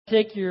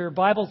take your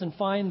Bibles and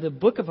find the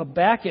book of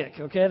Habakkuk.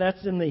 Okay,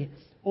 that's in the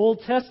Old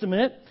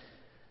Testament.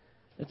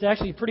 It's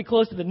actually pretty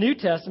close to the New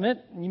Testament.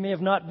 You may have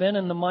not been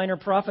in the minor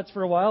prophets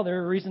for a while.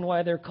 There's a reason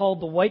why they're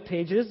called the white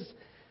pages,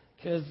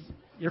 because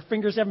your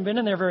fingers haven't been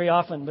in there very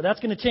often. But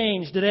that's going to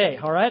change today,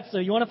 all right? So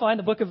you want to find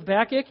the book of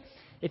Habakkuk.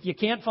 If you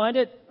can't find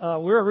it,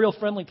 we're a real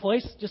friendly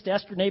place. Just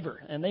ask your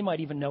neighbor, and they might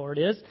even know where it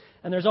is.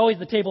 And there's always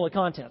the table of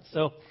contents.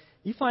 So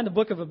you find the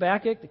book of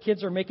Habakkuk. The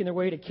kids are making their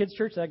way to kids'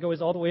 church. That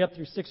goes all the way up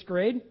through 6th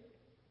grade.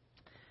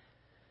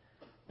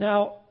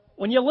 Now,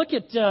 when you look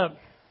at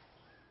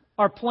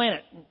our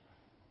planet,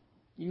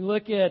 you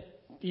look at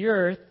the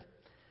Earth,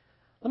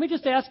 let me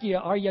just ask you,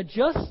 are you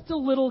just a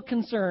little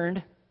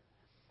concerned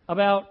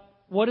about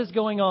what is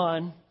going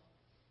on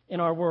in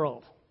our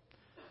world?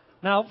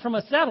 Now, from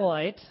a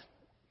satellite,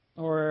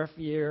 or if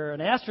you're an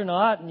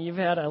astronaut and you've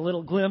had a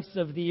little glimpse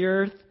of the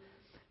Earth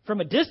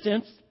from a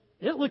distance,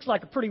 it looks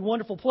like a pretty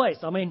wonderful place.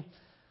 I mean,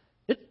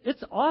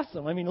 it's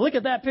awesome. I mean, look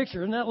at that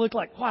picture, and that looked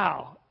like,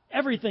 wow,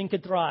 everything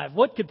could thrive.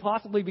 What could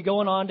possibly be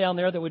going on down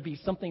there that would be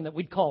something that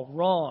we'd call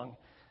wrong?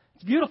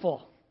 It's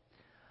beautiful.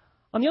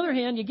 On the other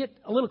hand, you get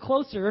a little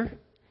closer, and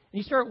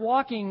you start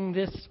walking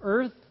this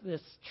earth,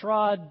 this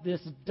trod,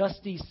 this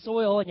dusty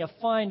soil, and you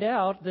find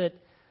out that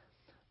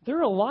there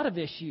are a lot of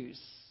issues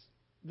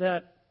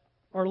that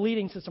are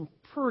leading to some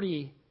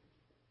pretty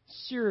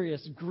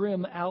serious,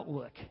 grim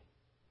outlook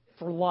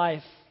for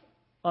life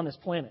on this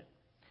planet.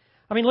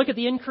 I mean, look at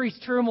the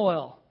increased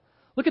turmoil.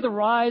 Look at the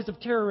rise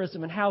of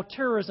terrorism and how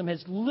terrorism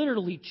has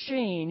literally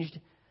changed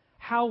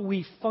how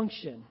we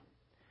function.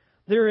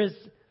 There is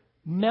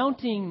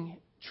mounting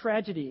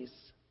tragedies,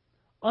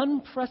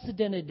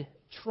 unprecedented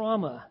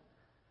trauma.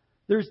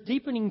 There's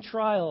deepening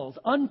trials,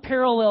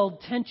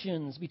 unparalleled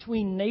tensions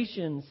between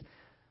nations.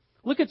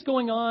 Look what's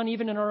going on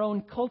even in our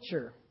own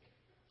culture.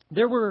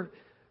 We're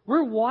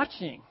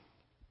watching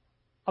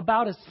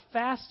about as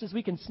fast as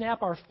we can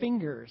snap our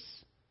fingers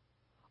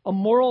a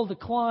moral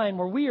decline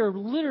where we are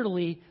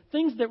literally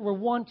things that were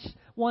once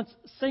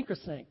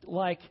sacrosanct,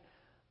 like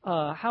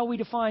how we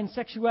define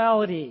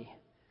sexuality,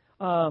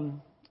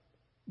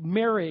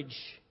 marriage,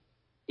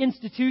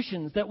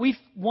 institutions that we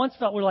once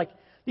felt were like,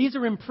 these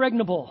are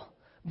impregnable.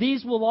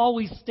 These will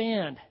always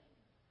stand.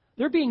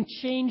 They're being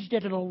changed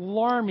at an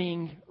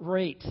alarming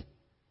rate.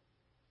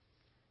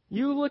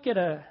 You look at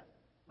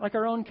like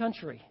our own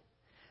country,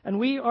 and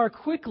we are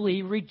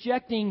quickly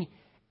rejecting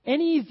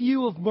any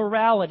view of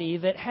morality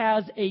that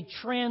has a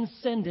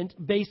transcendent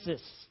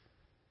basis.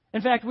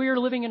 In fact, we are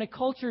living in a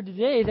culture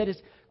today that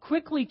is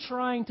quickly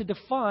trying to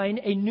define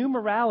a new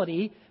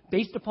morality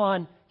based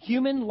upon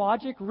human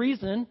logic,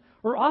 reason,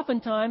 or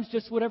oftentimes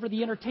just whatever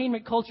the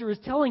entertainment culture is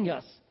telling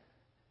us.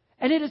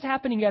 And it is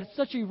happening at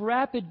such a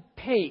rapid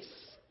pace.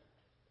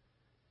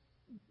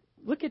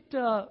 Look at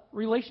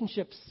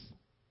relationships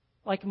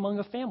like among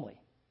a family.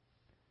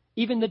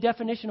 Even the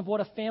definition of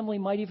what a family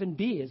might even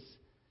be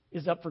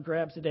is up for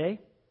grabs today.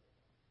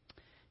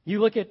 You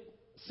look at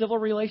civil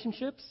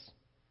relationships.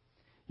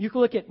 You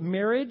can look at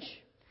marriage.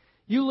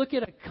 You look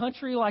at a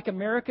country like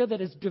America that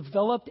has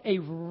developed a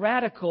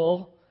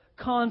radical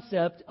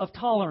concept of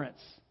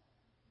tolerance.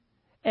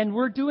 And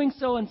we're doing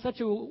so in such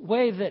a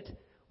way that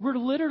we're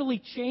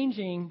literally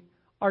changing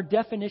our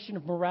definition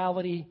of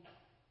morality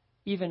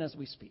even as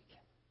we speak.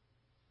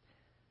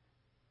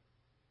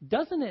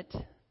 Doesn't it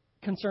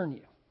concern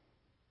you?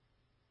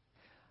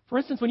 For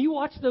instance, when you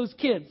watch those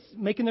kids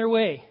making their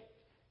way,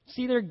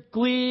 see their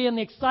glee and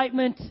the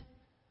excitement,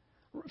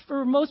 for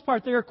the most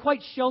part, they are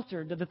quite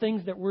sheltered to the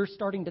things that we're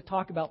starting to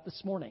talk about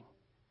this morning.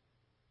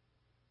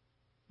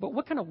 But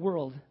what kind of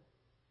world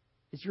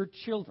is your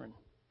children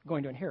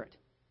going to inherit?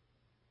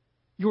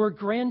 Your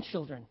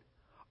grandchildren?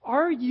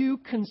 Are you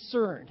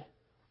concerned?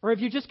 Or have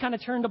you just kind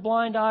of turned a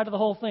blind eye to the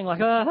whole thing, like,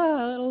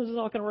 this is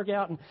all going to work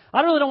out, and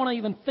I really don't want to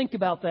even think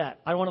about that.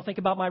 I don't want to think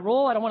about my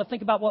role. I don't want to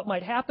think about what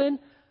might happen.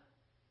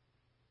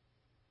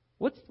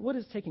 What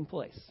is taking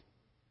place?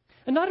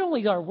 And not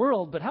only our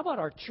world, but how about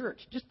our church?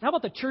 Just how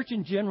about the church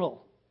in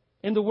general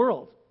in the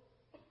world,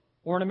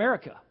 or in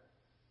America,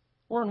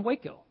 or in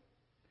Waco?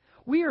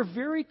 We are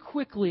very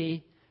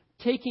quickly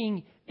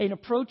taking an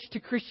approach to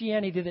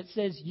Christianity that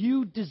says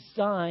you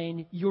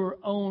design your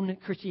own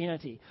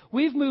Christianity.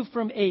 We've moved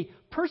from a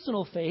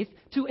personal faith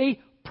to a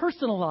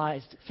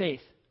personalized faith,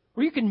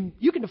 where you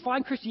can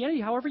define Christianity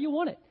however you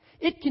want it.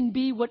 It can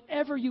be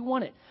whatever you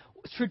want it.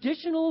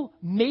 Traditional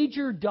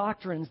major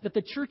doctrines that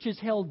the church is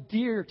held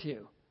dear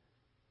to,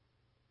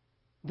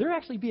 they're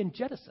actually being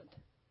jettisoned.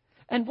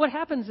 And what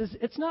happens is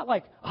it's not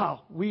like,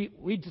 we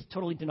just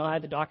totally deny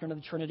the doctrine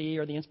of the Trinity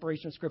or the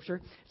inspiration of Scripture.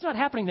 It's not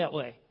happening that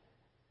way.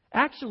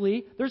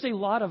 Actually, there's a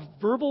lot of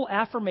verbal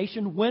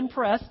affirmation when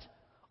pressed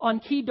on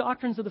key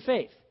doctrines of the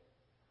faith.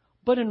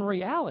 But in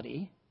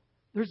reality,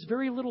 there's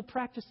very little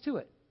practice to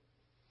it.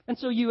 And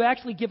so you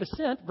actually give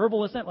assent,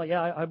 verbal assent, like,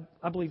 yeah,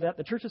 I believe that.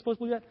 The church is supposed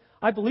to believe that.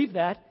 I believe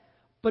that.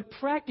 But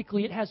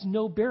practically, it has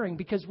no bearing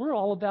because we're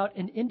all about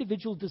an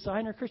individual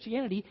designer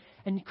Christianity.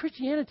 And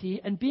Christianity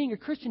and being a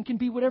Christian can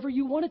be whatever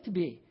you want it to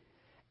be.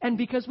 And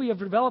because we have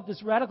developed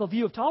this radical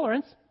view of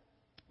tolerance,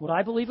 what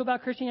I believe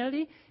about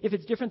Christianity. If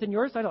it's different than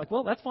yours, I'm like,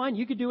 well, that's fine.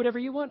 You could do whatever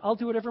you want. I'll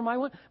do whatever I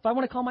want. If I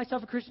want to call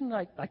myself a Christian,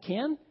 I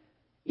can,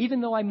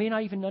 even though I may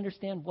not even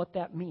understand what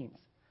that means.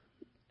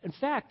 In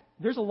fact,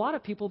 there's a lot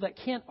of people that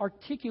can't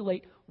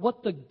articulate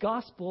what the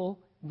gospel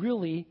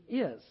really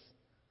is.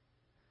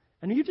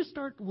 And you just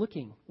start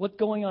looking what's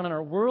going on in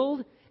our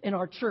world, in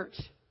our church.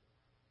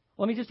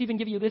 Let me just even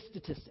give you this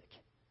statistic.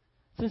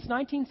 Since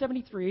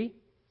 1973,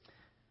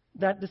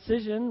 that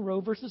decision,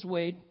 Roe versus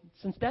Wade,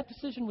 since that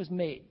decision was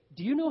made,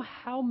 do you know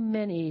how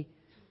many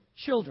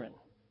children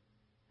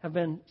have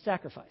been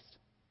sacrificed?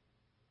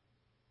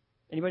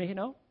 Anybody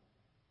know?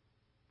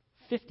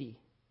 50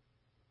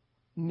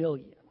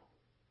 million.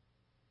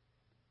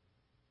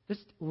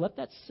 Just let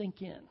that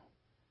sink in.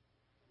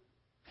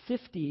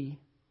 50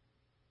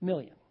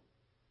 million.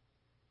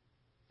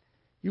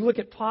 You look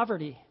at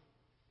poverty.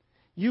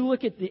 You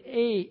look at the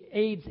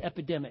AIDS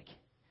epidemic.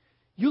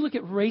 You look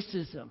at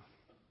racism.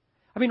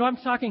 I mean, I'm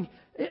talking,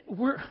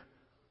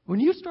 when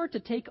you start to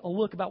take a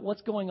look about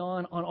what's going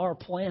on our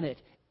planet,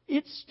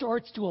 it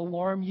starts to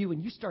alarm you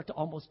and you start to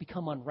almost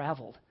become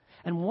unraveled.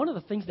 And one of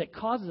the things that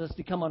causes us to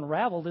become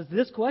unraveled is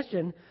this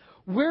question: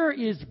 where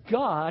is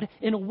God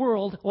in a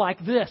world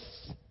like this?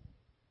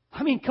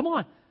 I mean, come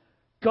on.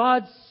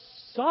 God's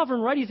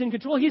sovereign, right? He's in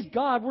control. He's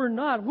God. We're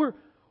not.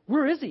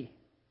 Where is He?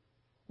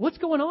 What's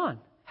going on?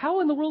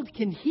 How in the world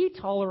can He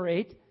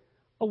tolerate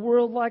a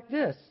world like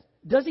this?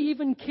 Does He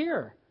even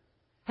care?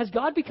 Has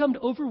God become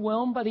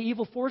overwhelmed by the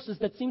evil forces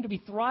that seem to be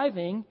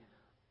thriving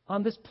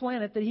on this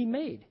planet that He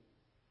made?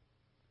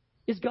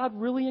 Is God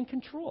really in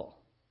control?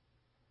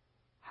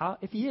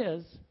 If He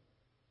is,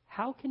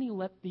 how can He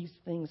let these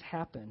things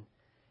happen?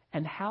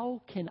 And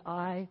how can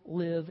I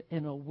live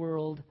in a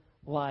world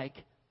like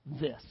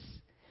this?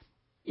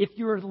 If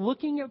you're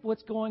looking at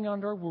what's going on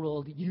in our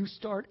world, you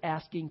start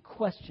asking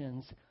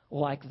questions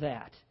like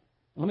that.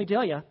 Let me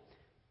tell you,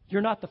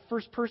 you're not the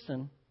first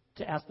person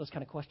to ask those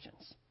kind of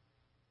questions.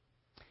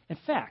 In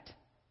fact,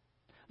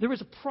 there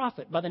was a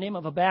prophet by the name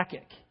of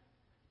Habakkuk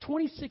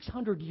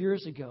 2,600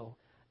 years ago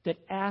that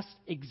asked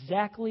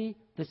exactly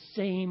the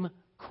same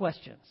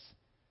questions.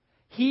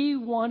 He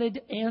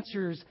wanted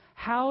answers.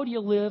 How do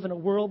you live in a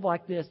world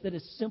like this that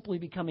is simply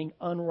becoming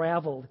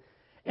unraveled?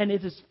 And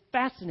it is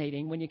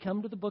fascinating when you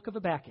come to the book of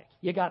Habakkuk.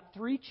 You got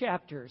 3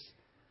 chapters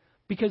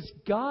because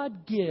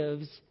God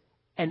gives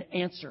an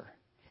answer.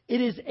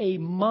 It is a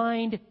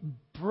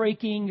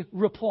mind-breaking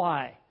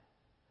reply.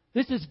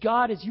 This is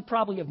God as you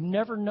probably have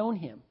never known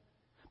Him.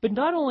 But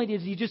not only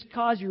does He just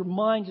cause your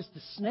mind just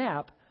to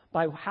snap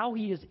by how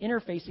He is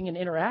interfacing and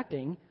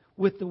interacting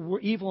with the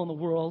evil in the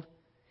world,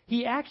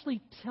 He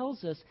actually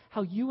tells us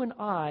how you and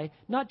I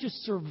not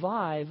just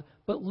survive,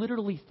 but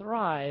literally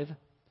thrive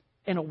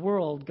in a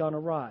world gone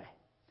awry.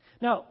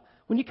 Now,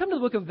 when you come to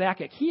the book of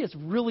Habakkuk, he is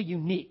really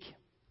unique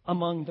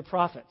among the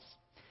prophets.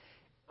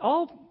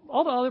 All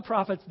the other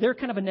prophets, they're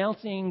kind of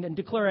announcing and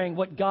declaring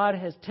what God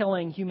is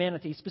telling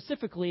humanity,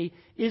 specifically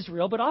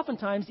Israel, but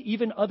oftentimes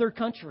even other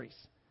countries.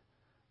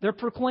 They're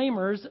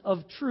proclaimers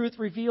of truth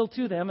revealed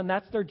to them, and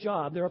that's their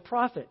job. They're a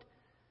prophet.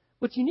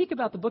 What's unique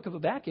about the book of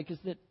Habakkuk is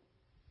that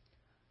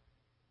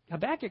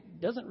Habakkuk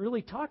doesn't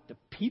really talk to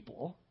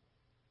people.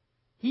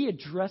 He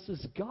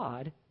addresses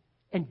God,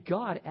 and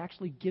God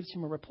actually gives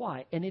him a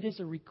reply. And it is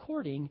a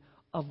recording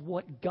of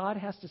what God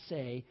has to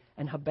say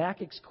and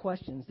Habakkuk's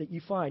questions that you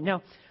find.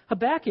 Now,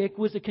 Habakkuk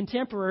was a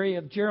contemporary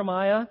of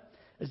Jeremiah,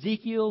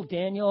 Ezekiel,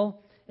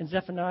 Daniel, and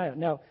Zephaniah.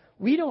 Now,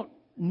 we don't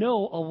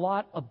know a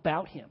lot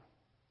about him.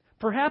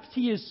 Perhaps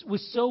he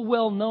was so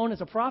well known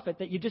as a prophet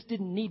that you just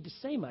didn't need to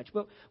say much.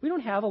 But we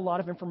don't have a lot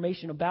of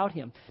information about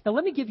him. Now,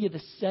 let me give you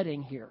the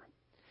setting here.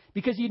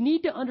 Because you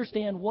need to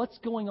understand what's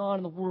going on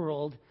in the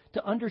world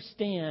to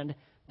understand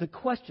the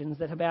questions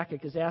that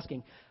Habakkuk is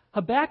asking.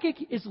 Habakkuk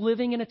is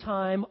living in a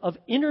time of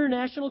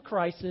international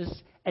crisis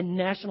and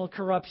national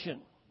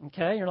corruption.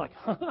 Okay? You're like,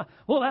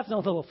 well, that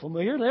sounds a little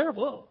familiar there.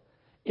 Whoa.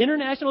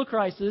 International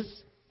crisis,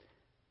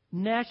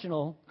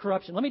 national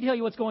corruption. Let me tell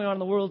you what's going on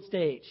the world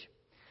stage.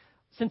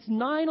 Since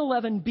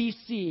 9/11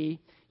 BC,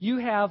 you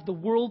have the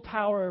world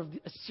power of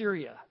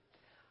Assyria.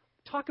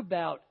 Talk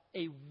about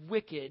a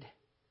wicked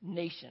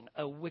nation,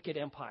 a wicked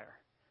empire.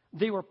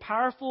 They were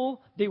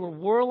powerful, they were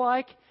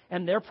warlike,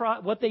 and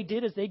what they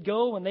did is they'd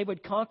go and they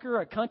would conquer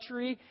a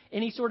country,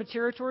 any sort of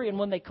territory, and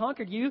when they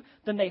conquered you,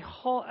 then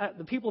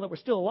the people that were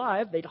still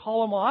alive, they'd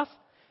haul them off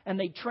and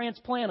they'd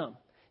transplant them.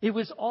 It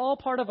was all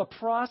part of a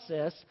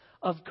process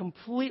of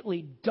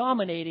completely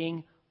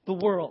dominating the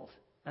world,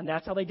 and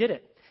that's how they did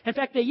it. In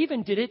fact, they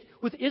even did it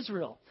with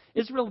Israel.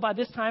 Israel, by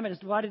this time, it is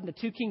divided into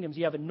 2 kingdoms.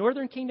 You have a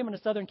northern kingdom and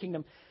a southern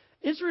kingdom.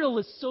 Israel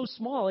is so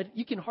small,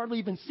 you can hardly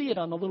even see it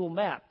on the little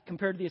map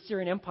compared to the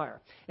Assyrian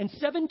Empire. In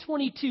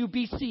 722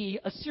 BC,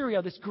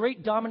 Assyria, this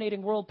great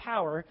dominating world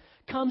power,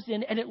 comes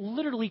in and it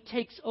literally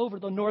takes over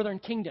the northern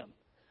kingdom.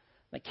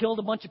 They killed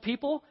a bunch of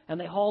people and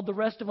they hauled the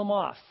rest of them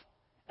off.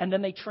 And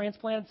then they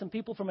transplanted some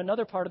people from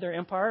another part of their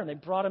empire and they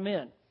brought them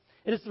in.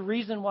 It is the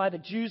reason why the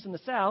Jews in the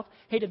south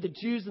hated the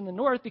Jews in the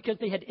north, because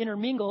they had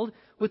intermingled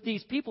with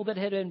these people that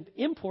had been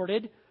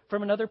imported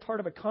from another part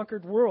of a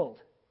conquered world.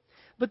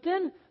 But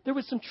then there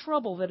was some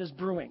trouble that is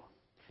brewing.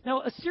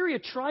 Now, Assyria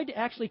tried to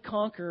actually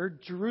conquer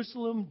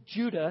Jerusalem,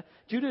 Judah.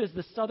 Judah is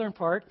the southern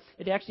part.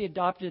 It actually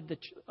adopted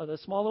the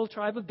small little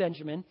tribe of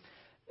Benjamin.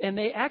 And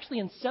they actually,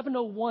 in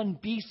 701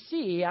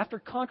 BC, after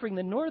conquering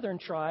the northern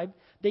tribes,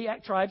 they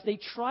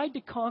tried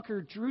to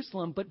conquer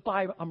Jerusalem, but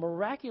by a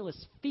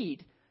miraculous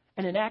feat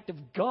and an act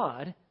of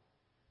God,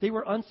 they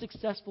were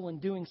unsuccessful in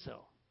doing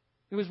so.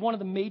 It was one of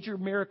the major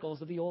miracles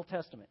of the Old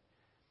Testament.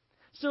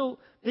 So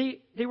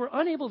they were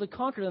unable to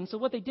conquer them. So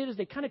what they did is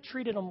they kind of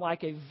treated them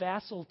like a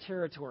vassal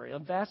territory, a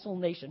vassal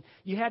nation.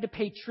 You had to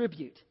pay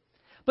tribute.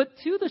 But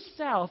to the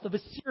south of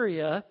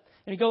Assyria,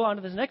 and you go on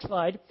to this next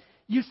slide,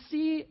 you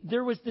see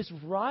there was this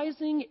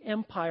rising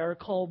empire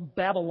called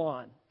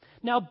Babylon.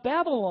 Now,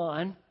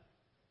 Babylon,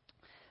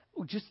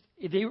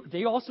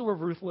 they also were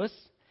ruthless,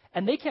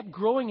 and they kept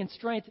growing in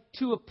strength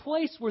to a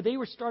place where they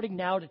were starting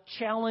now to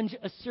challenge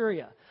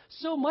Assyria.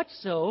 So much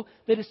so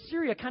that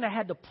Assyria kind of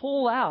had to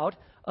pull out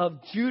of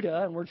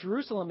Judah and where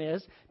Jerusalem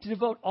is to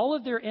devote all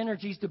of their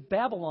energies to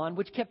Babylon,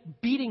 which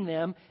kept beating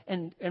them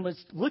and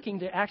was looking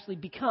to actually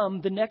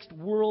become the next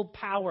world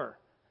power.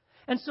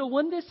 And so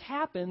when this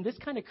happened, this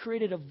kind of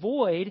created a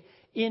void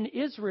in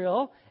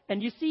Israel.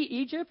 And you see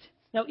Egypt.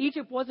 Now,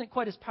 Egypt wasn't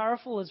quite as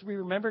powerful as we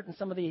remembered in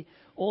some of the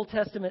Old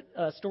Testament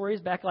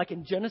stories back like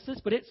in Genesis,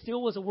 but it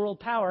still was a world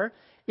power.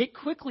 It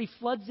quickly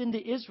floods into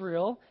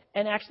Israel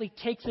and actually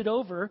takes it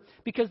over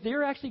because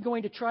they're actually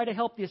going to try to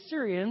help the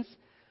Assyrians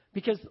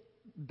because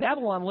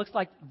Babylon looks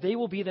like they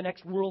will be the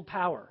next world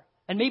power.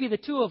 And maybe the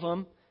two of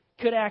them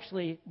could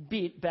actually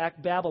beat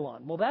back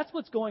Babylon. Well, that's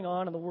what's going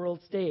on the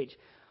world stage.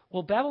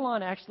 Well,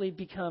 Babylon actually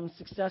becomes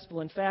successful.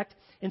 In fact,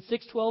 in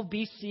 612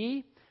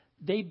 BC,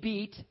 they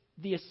beat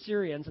the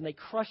Assyrians and they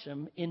crush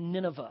them in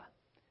Nineveh.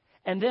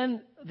 And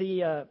then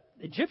the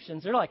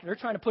Egyptians, they're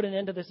trying to put an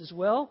end to this as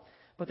well,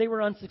 but they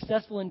were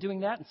unsuccessful in doing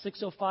that. In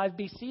 605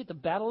 BC, at the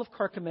Battle of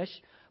Carchemish,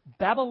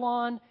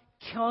 Babylon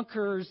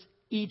conquers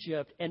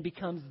Egypt and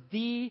becomes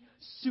the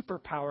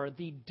superpower,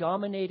 the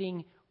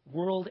dominating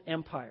world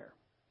empire.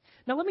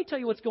 Now, let me tell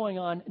you what's going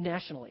on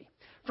nationally.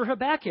 For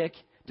Habakkuk,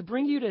 to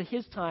bring you to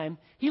his time,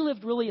 he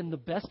lived really in the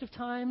best of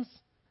times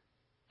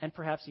and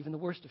perhaps even the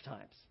worst of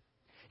times.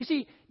 You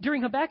see,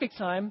 during Habakkuk's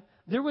time,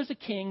 there was a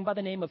king by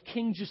the name of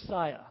King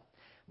Josiah.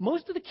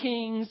 Most of the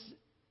kings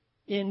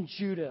in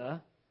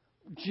Judah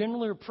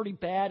generally are pretty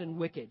bad and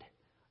wicked.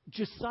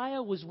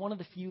 Josiah was one of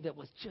the few that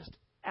was just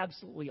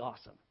absolutely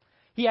awesome.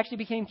 He actually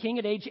became king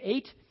at age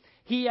 8.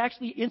 He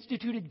actually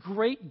instituted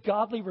great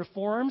godly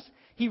reforms.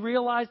 He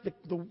realized that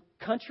the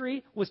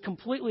country was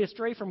completely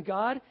astray from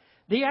God.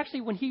 They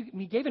actually, when he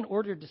gave an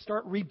order to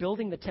start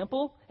rebuilding the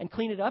temple and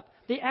clean it up,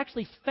 they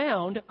actually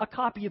found a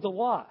copy of the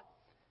law.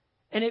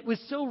 And it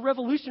was so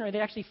revolutionary, they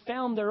actually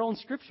found their own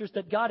scriptures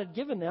that God had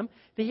given them.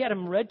 They had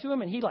them read to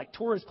him, and he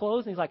tore his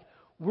clothes, and he's like,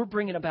 we're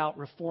bringing about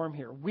reform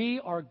here. We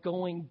are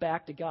going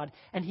back to God.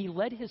 And he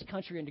led his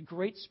country into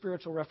great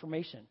spiritual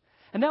reformation.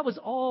 And that was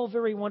all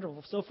very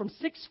wonderful. So from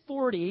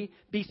 640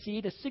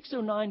 BC to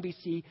 609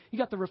 BC, you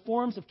got the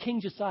reforms of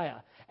King Josiah.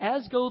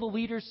 As go the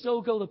leaders,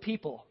 so go the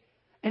people.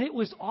 And it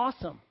was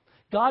awesome.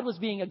 God was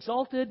being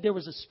exalted. There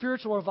was a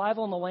spiritual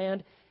revival in the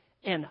land,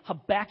 and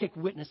Habakkuk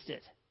witnessed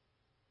it.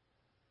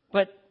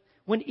 But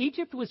when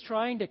Egypt was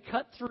trying to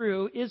cut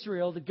through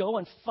Israel to go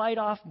and fight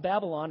off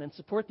Babylon and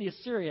support the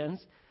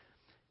Assyrians,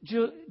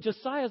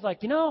 Josiah's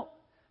like,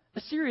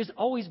 Assyria's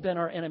always been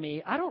our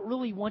enemy. I don't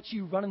really want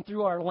you running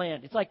through our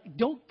land. It's like,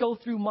 don't go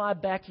through my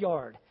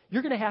backyard.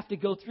 You're going to have to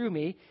go through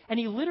me. And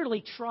he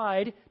literally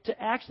tried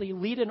to actually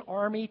lead an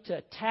army to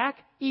attack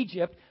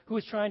Egypt, who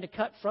was trying to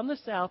cut from the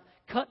south,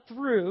 cut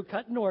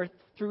north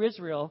through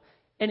Israel.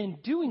 And in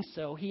doing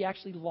so, he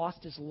actually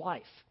lost his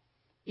life.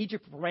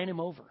 Egypt ran him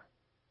over.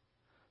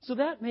 So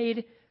that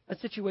made a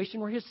situation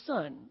where his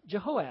son,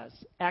 Jehoaz,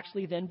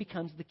 actually then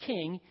becomes the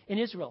king in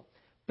Israel.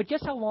 But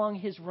guess how long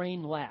his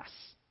reign lasts?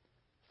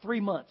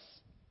 3 months.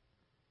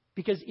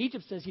 Because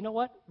Egypt says, you know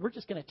what? We're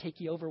just going to take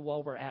you over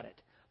while we're at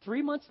it.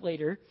 3 months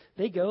later,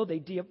 they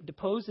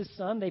depose his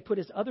son. They put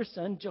his other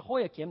son,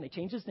 Jehoiakim, they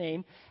change his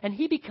name, and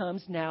he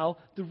becomes now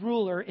the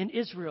ruler in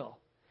Israel.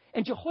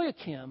 And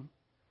Jehoiakim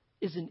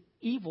is an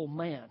evil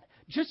man.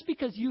 Just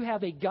because you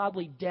have a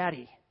godly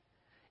daddy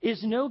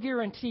is no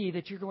guarantee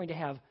that you're going to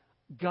have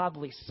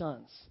godly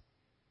sons.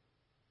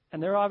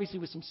 And there obviously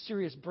was some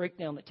serious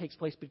breakdown that takes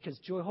place because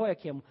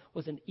Jehoiakim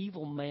was an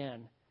evil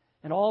man.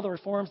 And all the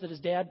reforms that his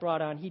dad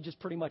brought on, he just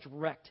pretty much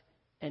wrecked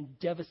and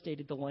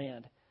devastated the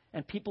land.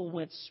 And people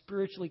went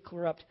spiritually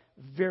corrupt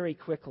very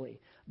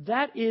quickly.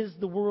 That is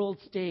the world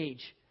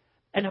stage.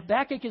 And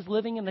Habakkuk is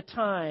living in the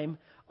time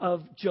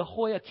of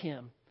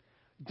Jehoiakim,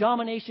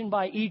 domination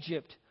by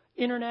Egypt,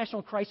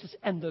 international crisis,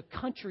 and the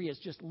country is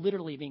just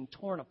literally being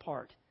torn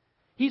apart.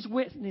 He's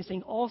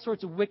witnessing all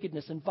sorts of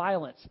wickedness and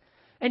violence.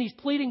 And he's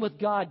pleading with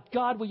God,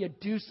 God, will you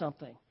do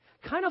something?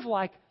 Kind of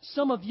like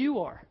some of you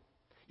are.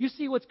 You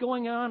see what's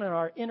going on in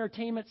our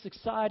entertainment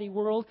society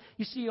world.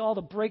 You see all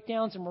the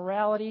breakdowns in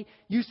morality.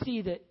 You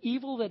see the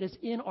evil that is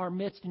in our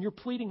midst, and you're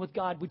pleading with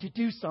God, would you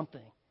do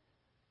something?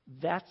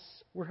 That's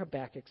where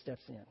Habakkuk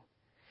steps in.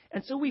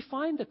 And so we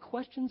find the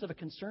questions of a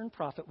concerned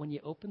prophet when you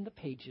open the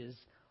pages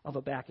of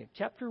Habakkuk.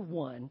 Chapter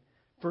 1,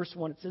 verse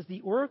 1, it says,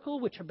 the oracle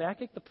which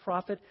Habakkuk the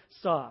prophet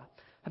saw.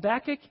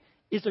 Habakkuk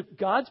is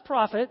God's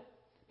prophet,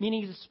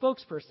 meaning he's a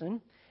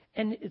spokesperson,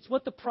 and it's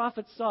what the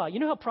prophet saw. You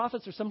know how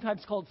prophets are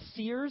sometimes called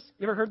seers?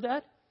 You ever heard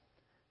that?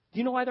 Do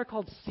you know why they're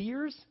called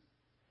seers?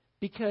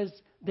 Because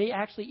they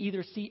actually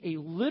either see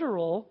a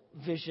literal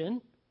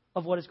vision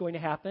of what is going to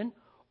happen,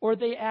 or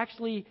they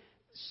actually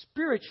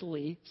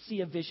spiritually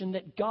see a vision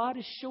that God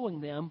is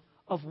showing them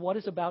of what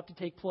is about to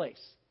take place.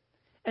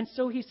 And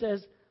so he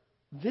says,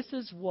 this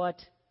is what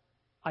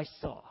I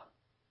saw.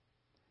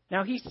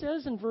 Now he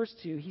says in verse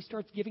 2, he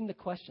starts giving the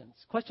questions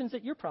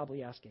that you're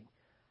probably asking.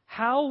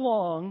 How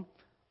long,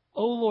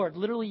 O Lord,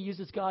 literally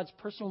uses God's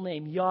personal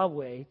name,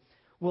 Yahweh,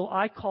 will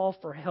I call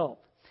for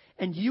help,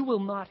 and you will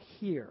not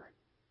hear?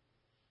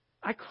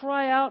 I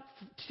cry out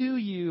to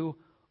you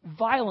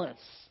violence.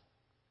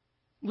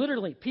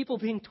 Literally, people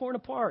being torn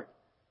apart.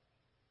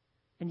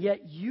 And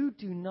yet you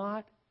do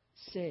not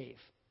save.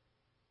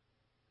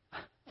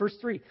 Verse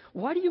 3,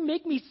 why do you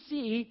make me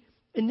see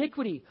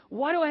iniquity?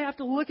 Why do I have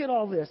to look at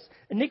all this?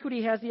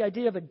 Iniquity has the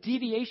idea of a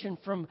deviation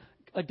from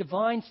a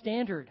divine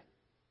standard.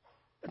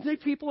 These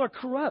people are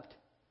corrupt.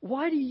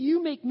 Why do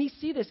you make me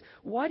see this?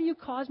 Why do you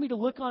cause me to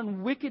look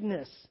on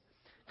wickedness?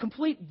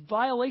 Complete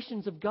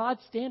violations of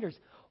God's standards.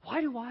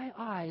 Why do my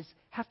eyes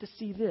have to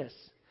see this?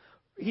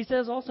 He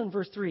says also in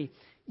verse 3,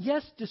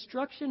 yes,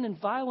 destruction and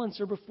violence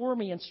are before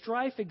me, and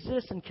strife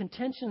exists, and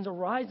contentions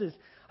arises.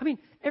 I mean,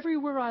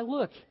 everywhere I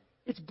look,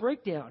 it's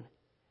breakdown.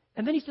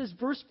 And then he says,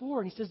 verse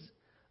 4, and he says,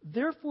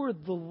 therefore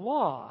the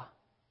law,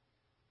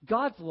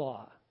 God's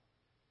law,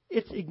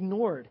 it's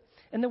ignored.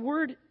 And the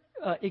word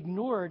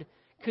ignored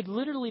could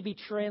literally be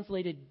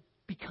translated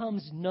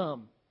becomes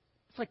numb.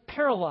 It's like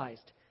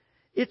paralyzed.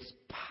 It's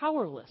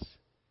powerless.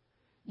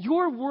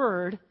 Your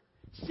word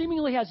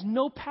seemingly has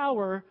no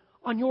power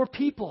on your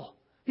people.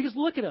 Because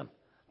look at them.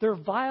 They're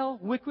vile,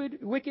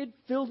 wicked,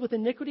 filled with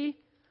iniquity.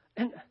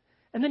 And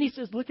then he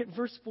says, look at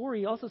verse 4.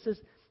 He also says,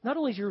 not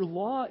only is your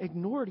law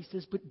ignored, he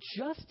says, but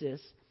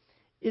justice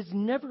is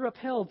never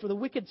upheld. For the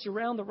wicked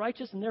surround the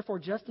righteous, and therefore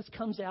justice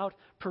comes out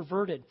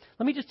perverted.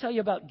 Let me just tell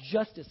you about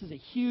justice. This is a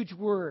huge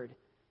word.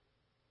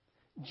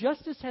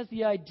 Justice has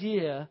the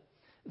idea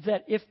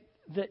that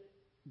that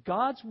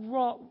God's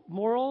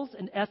morals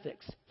and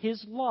ethics,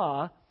 his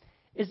law,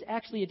 is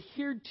actually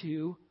adhered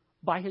to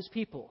by his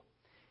people.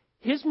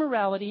 His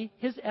morality,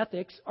 his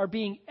ethics are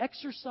being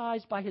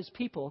exercised by his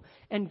people,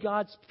 and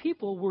God's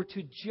people were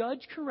to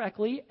judge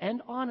correctly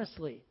and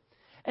honestly.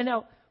 And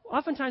now,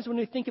 oftentimes when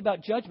we think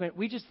about judgment,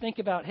 we just think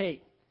about,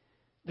 hey,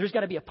 there's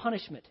got to be a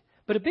punishment.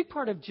 But a big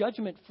part of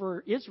judgment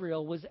for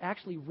Israel was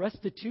actually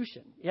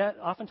restitution. Yeah,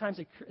 oftentimes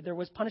there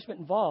was punishment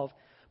involved,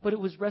 but it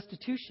was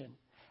restitution.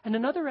 And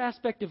another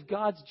aspect of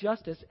God's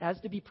justice, as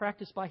to be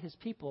practiced by his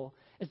people,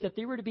 is that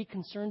they were to be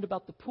concerned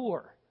about the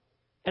poor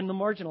and the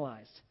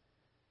marginalized.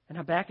 And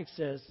Habakkuk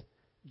says,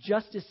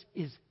 justice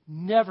is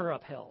never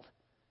upheld.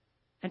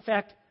 In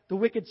fact, the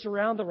wicked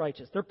surround the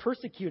righteous. They're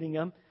persecuting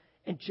them,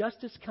 and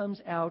justice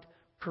comes out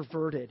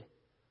perverted.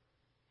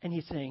 And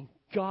he's saying,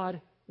 God,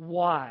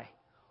 why?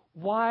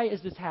 Why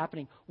is this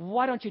happening?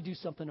 Why don't you do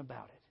something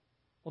about it?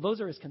 Well,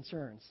 those are his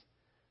concerns.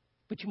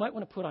 But you might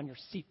want to put on your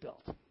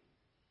seatbelt.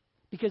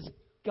 Because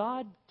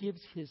God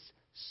gives his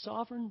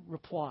sovereign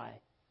reply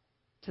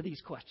to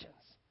these questions.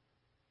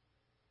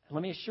 And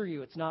let me assure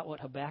you, it's not what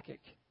Habakkuk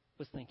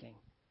was thinking.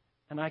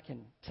 And I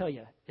can tell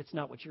you, it's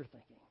not what you're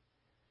thinking.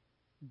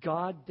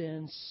 God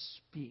then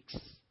speaks.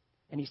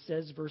 And he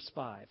says, verse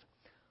 5,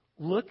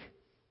 look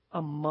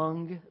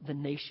among the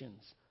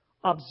nations.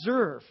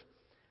 Observe.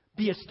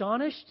 Be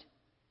astonished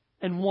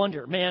and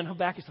wonder. Man,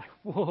 Habakkuk's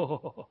like,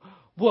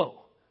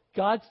 whoa.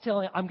 God's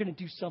telling, I'm going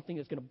to do something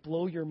that's going to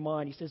blow your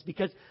mind. He says,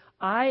 because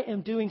I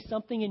am doing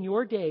something in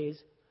your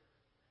days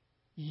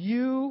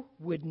you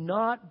would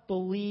not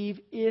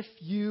believe if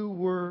you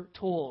were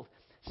told.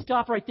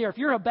 Stop right there. If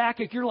you're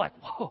Habakkuk, you're like,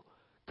 whoa,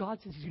 God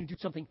says he's going to do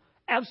something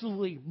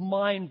absolutely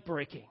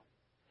mind-breaking.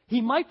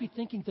 He might be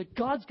thinking that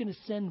God's going to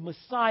send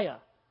Messiah.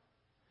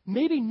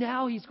 Maybe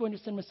now he's going to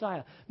send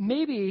Messiah.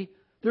 Maybe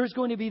there's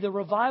going to be the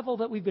revival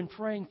that we've been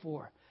praying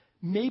for.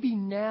 Maybe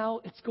now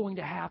it's going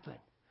to happen.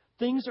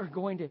 We're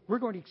going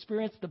to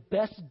experience the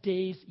best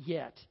days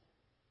yet.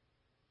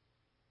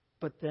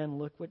 But then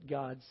look what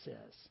God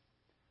says.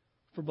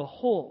 For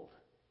behold,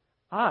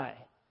 I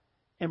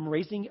am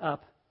raising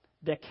up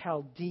the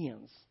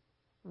Chaldeans.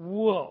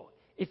 Whoa.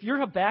 If you're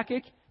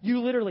Habakkuk,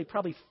 you literally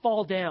probably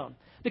fall down.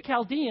 The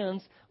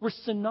Chaldeans were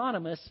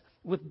synonymous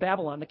with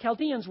Babylon. The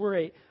Chaldeans were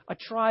a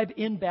tribe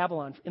in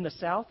Babylon in the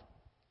south.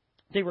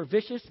 They were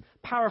vicious,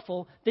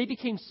 powerful. They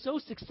became so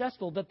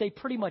successful that they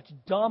pretty much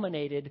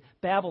dominated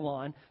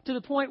Babylon to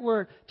the point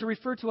where to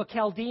refer to a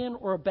Chaldean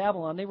or a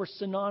Babylon, they were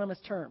synonymous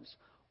terms.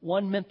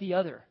 One meant the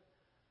other.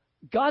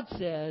 God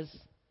says,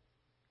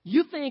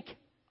 you think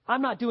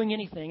I'm not doing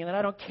anything and that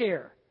I don't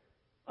care.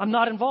 I'm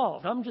not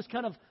involved. I'm just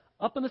kind of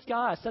up in the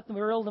sky. I set the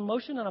world in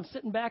motion and I'm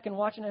sitting back and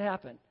watching it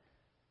happen.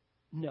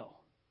 No.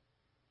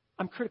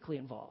 I'm critically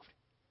involved.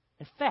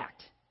 In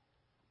fact,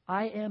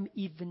 I am,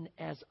 even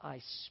as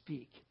I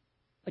speak,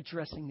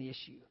 addressing the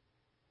issue.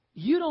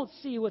 You don't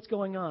see what's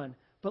going on,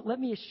 but let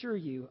me assure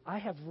you,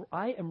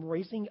 I am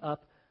raising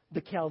up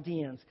the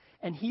Chaldeans,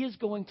 and he is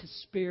going to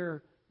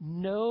spare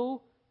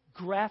no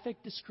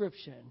graphic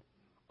description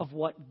of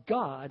what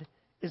God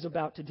is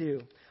about to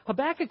do.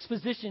 Habakkuk's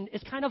position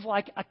is kind of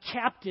like a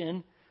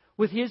captain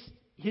with his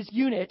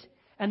unit,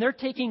 and they're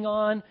taking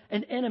on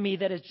an enemy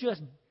that is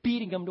just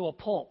beating them to a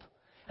pulp.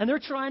 And they're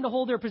trying to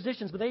hold their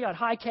positions, but they got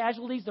high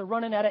casualties. They're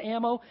running out of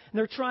ammo, and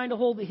they're trying to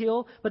hold the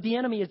hill, but the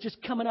enemy is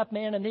just coming up,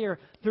 man, and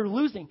they're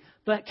losing.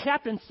 The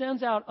captain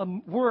sends out a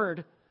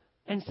word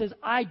and says,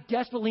 I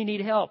desperately need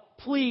help.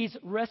 Please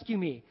rescue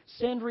me.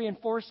 Send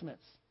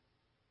reinforcements.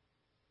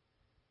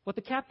 What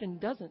the captain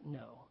doesn't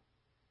know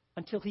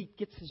until he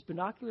gets his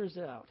binoculars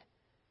out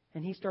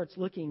and he starts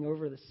looking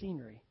over the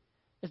scenery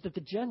is that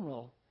the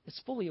general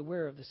is fully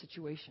aware of the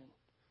situation.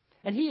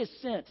 And he has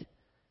sent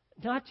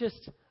not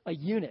just a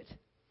unit,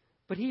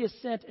 but he has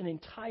sent an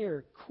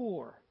entire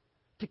corps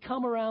to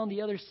come around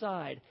the other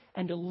side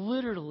and to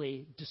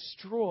literally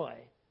destroy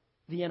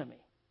the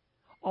enemy.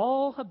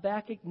 All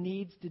Habakkuk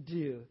needs to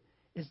do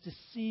is to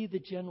see the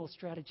general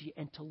strategy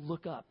and to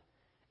look up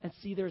and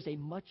see there's a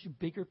much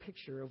bigger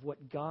picture of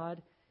what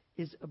God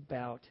is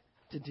about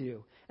to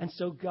do. And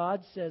so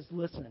God says,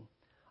 listen,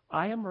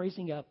 I am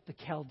raising up the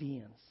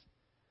Chaldeans.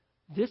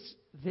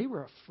 They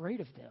were afraid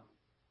of them.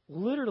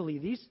 Literally,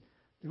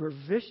 they were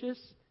vicious,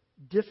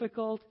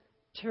 difficult,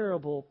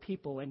 terrible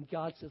people. And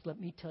God says, let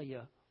me tell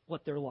you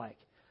what they're like.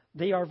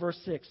 They are, verse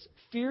 6,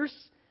 fierce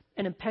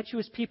and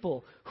impetuous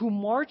people who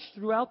march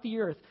throughout the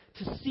earth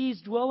to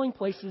seize dwelling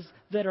places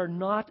that are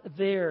not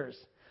theirs.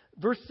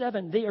 Verse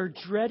 7, they are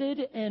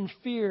dreaded and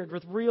feared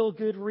with real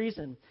good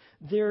reason.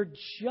 Their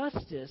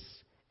justice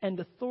and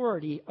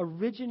authority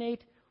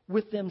originate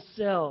with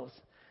themselves.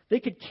 They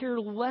could care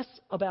less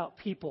about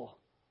people.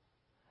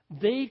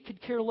 They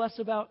could care less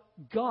about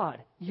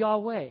God,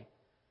 Yahweh.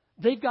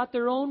 They've got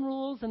their own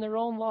rules and their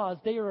own laws.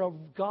 They are a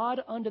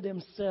God unto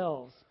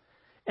themselves.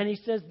 And he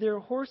says, their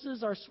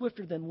horses are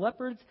swifter than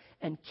leopards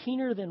and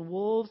keener than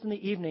wolves in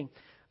the evening.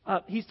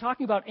 He's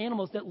talking about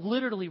animals that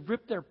literally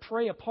rip their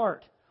prey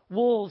apart.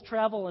 Wolves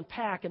travel in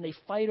pack and they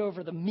fight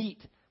over the meat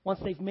once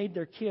they've made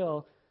their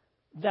kill.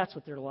 That's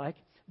what they're like.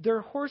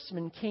 Their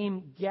horsemen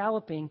came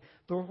galloping.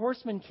 Their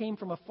horsemen came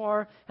from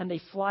afar, and they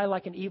fly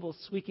like an eagle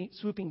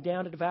swooping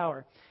down to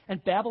devour.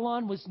 And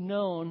Babylon was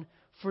known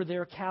for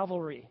their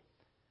cavalry.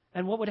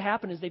 And what would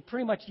happen is they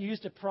pretty much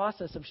used a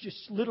process of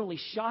just literally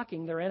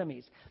shocking their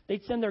enemies.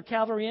 They'd send their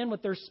cavalry in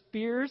with their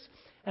spears,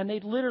 and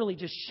they'd literally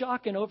just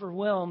shock and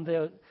overwhelm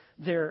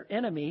their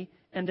enemy,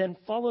 and then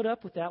followed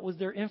up with that was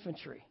their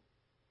infantry.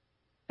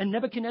 And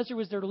Nebuchadnezzar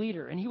was their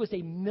leader, and he was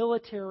a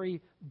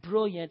military,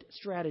 brilliant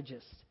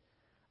strategist.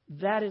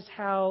 That is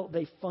how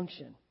they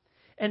function.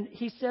 And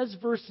he says,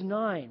 verse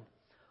 9,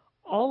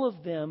 all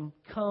of them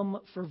come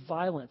for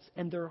violence,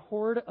 and their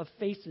horde of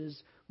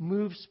faces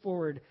moves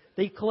forward.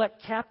 They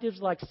collect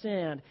captives like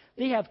sand.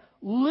 They have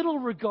little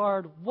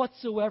regard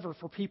whatsoever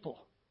for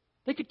people.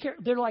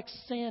 They're like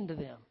sand to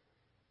them.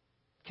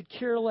 Could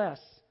care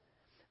less.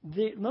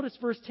 Notice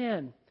verse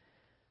 10.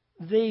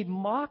 They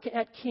mock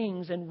at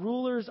kings, and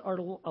rulers are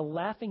a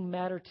laughing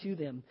matter to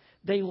them.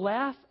 They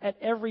laugh at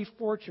every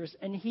fortress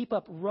and heap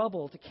up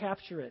rubble to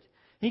capture it.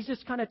 He's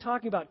just kind of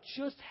talking about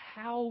just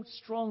how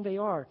strong they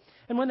are.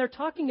 And when they're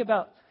talking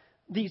about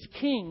these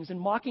kings and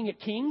mocking at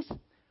kings,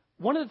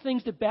 one of the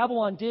things that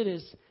Babylon did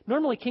is,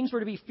 normally kings were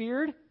to be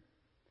feared.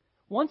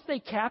 Once they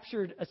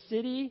captured a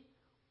city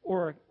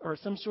or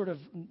some sort of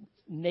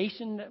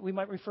nation that we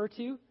might refer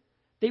to,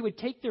 they would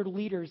take their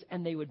leaders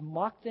and they would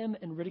mock them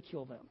and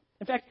ridicule them.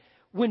 In fact,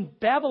 when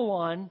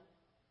Babylon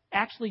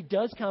actually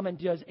does come and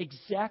does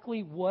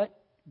exactly what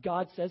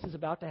God says is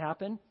about to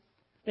happen,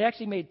 they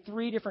actually made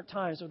 3 different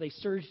times where they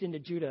surged into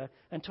Judah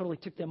and totally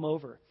took them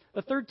over.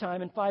 The third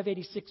time, in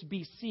 586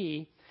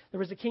 BC, there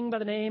was a king by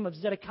the name of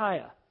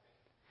Zedekiah.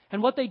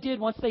 And what they did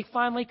once they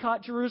finally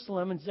caught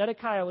Jerusalem and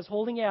Zedekiah was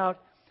holding out,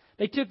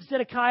 they took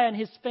Zedekiah and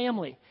his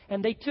family,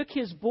 and they took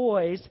his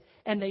boys,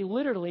 and they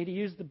literally, to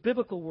use the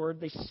biblical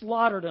word, they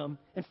slaughtered them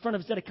in front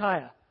of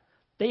Zedekiah.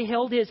 They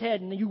held his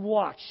head, and you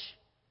watch.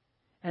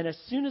 And as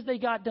soon as they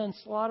got done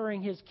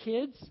slaughtering his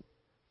kids,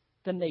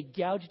 then they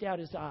gouged out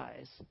his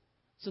eyes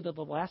so that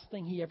the last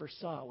thing he ever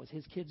saw was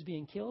his kids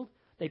being killed.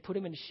 They put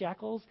him in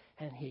shackles,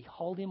 and he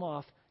hauled him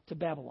off to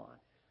Babylon.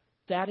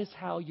 That is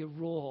how you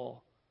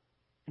rule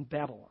in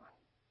Babylon.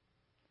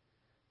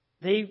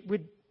 They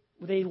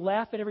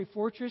laugh at every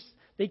fortress.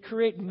 They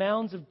create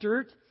mounds of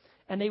dirt,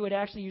 and they would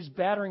actually use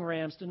battering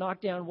rams to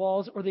knock down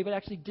walls, or they would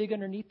actually dig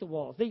underneath the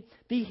walls. They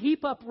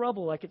heap up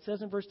rubble, like it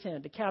says in verse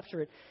 10, to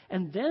capture it.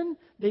 And then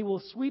they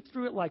will sweep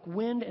through it like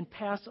wind and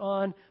pass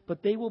on,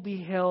 but they will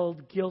be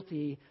held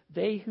guilty,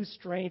 they whose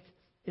strength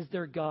is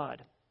their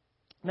God.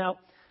 Now,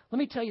 let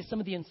me tell you some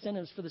of the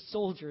incentives for the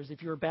soldiers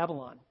if you were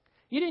Babylon.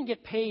 You didn't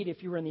get paid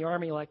if you were in the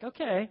army like,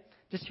 okay,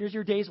 just here's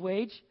your day's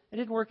wage. It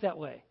didn't work that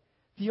way.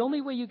 The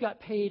only way you got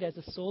paid as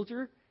a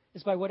soldier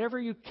is by whatever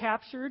you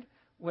captured.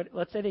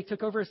 Let's say they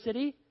took over a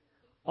city.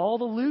 All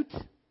the loot,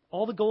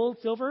 all the gold,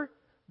 silver,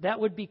 that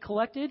would be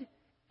collected,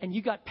 and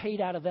you got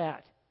paid out of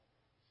that.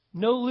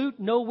 No loot,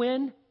 no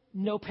win,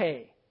 no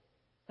pay.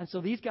 And so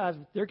these guys,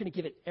 they're going to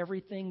give it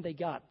everything they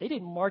got. They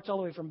didn't march all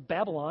the way from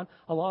Babylon,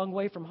 a long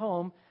way from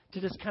home, to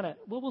just kind of,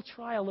 well, we'll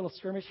try a little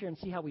skirmish here and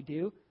see how we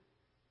do.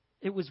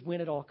 It was win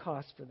at all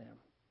costs for them.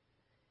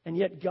 And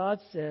yet God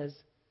says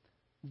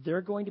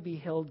they're going to be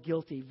held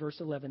guilty. Verse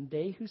 11,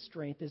 they whose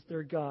strength is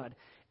their God.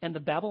 And the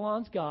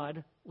Babylon's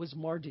God was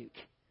Marduk,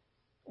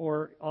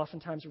 or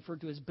oftentimes referred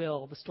to as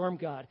Bel, the storm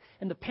god.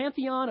 And the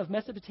pantheon of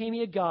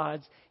Mesopotamia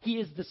gods, he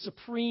is the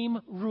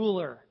supreme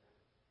ruler.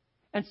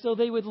 And so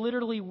they would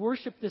literally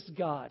worship this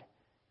god.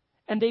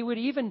 And they would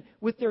even,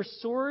 with their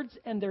swords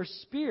and their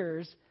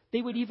spears,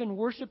 they would even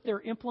worship their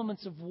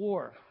implements of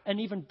war and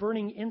even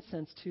burning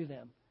incense to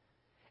them.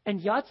 And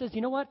Yah says,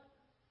 you know what?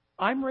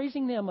 I'm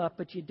raising them up,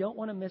 but you don't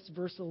want to miss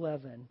verse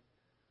 11.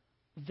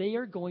 They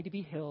are going to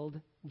be held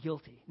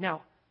guilty.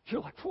 Now, you're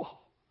like,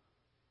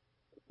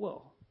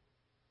 whoa.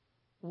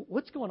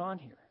 What's going on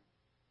here?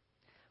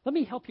 Let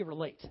me help you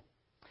relate.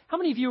 How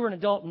many of you were an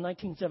adult in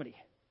 1970?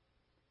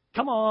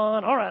 Come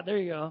on. All right, there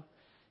you go.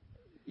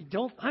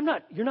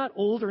 You're not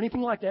old or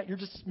anything like that. You're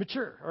just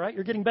mature, all right?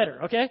 You're getting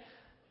better, okay?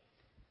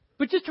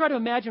 But just try to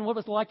imagine what it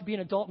was like to be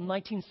an adult in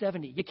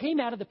 1970. You came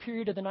out of the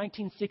period of the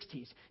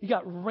 1960s. You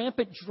got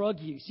rampant drug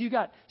use. You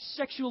got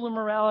sexual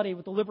immorality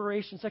with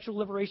the sexual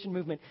liberation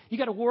movement. You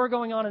got a war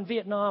going on in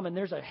Vietnam, and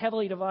there's a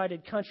heavily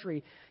divided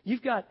country.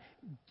 You've got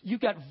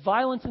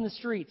violence in the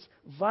streets,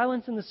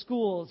 violence in the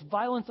schools,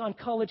 violence on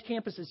college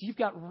campuses. You've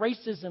got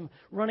racism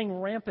running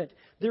rampant.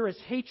 There is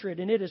hatred,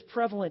 and it is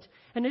prevalent.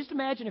 And just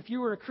imagine if you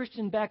were a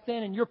Christian back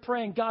then and you're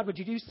praying, God, would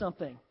you do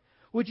something?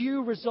 Would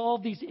you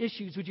resolve these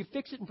issues? Would you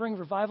fix it and bring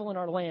revival in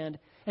our land?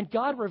 And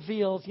God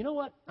reveals, you know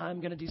what?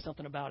 I'm going to do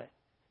something about it.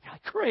 You're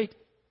like, great.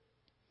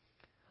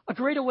 A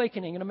great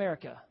awakening in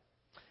America.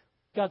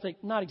 God's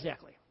like, not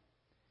exactly.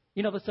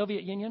 You know the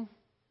Soviet Union?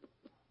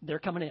 They're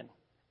coming in.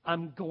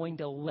 I'm going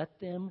to let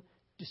them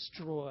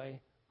destroy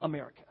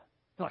America.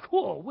 You're like,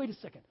 whoa, wait a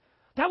second.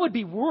 That would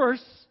be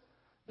worse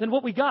than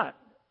what we got.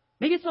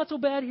 Maybe it's not so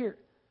bad here.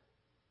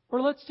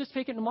 Or let's just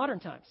take it in modern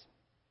times.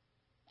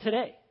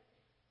 Today.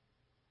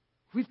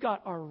 We've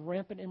got our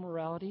rampant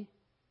immorality.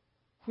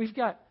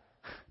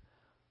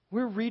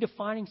 We're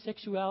redefining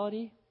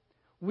sexuality.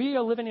 We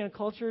are living in a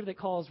culture that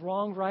calls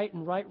wrong right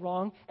and right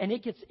wrong, and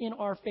it gets in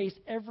our face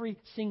every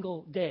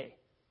single day.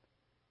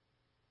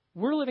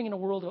 We're living in a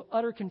world of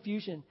utter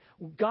confusion.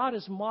 God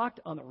is mocked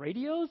on the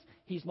radios.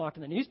 He's mocked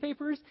in the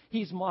newspapers.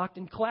 He's mocked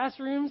in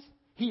classrooms.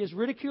 He is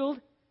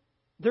ridiculed.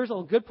 There's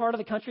a good part of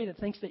the country that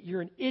thinks that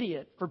you're an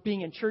idiot for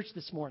being in church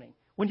this morning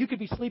when you could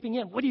be sleeping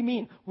in. What do you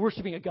mean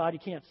worshiping a God you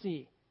can't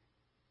see?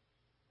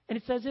 And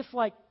it's as if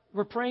like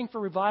we're praying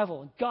for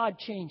revival and God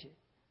change it.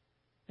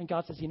 And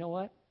God says, you know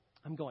what?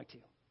 I'm going to.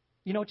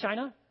 You know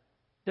China?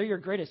 They're your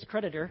greatest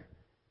creditor.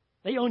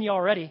 They own you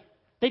already.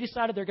 They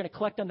decided they're going to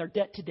collect on their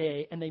debt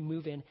today, and they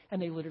move in,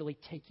 and they literally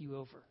take you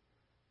over.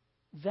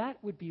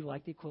 That would be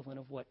like the equivalent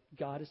of what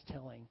God is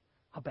telling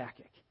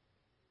Habakkuk.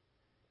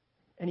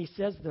 And he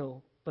says,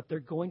 though, but they're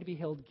going to be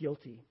held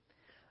guilty.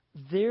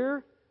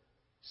 Their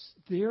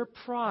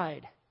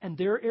pride and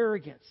their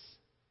arrogance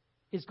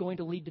is going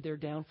to lead to their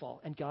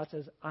downfall. And God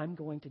says, I'm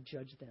going to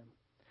judge them.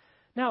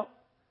 Now,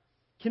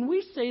 can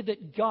we say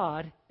that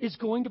God is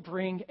going to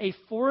bring a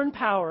foreign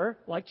power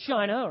like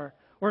China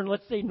or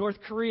let's say North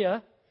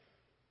Korea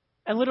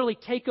and literally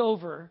take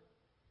over,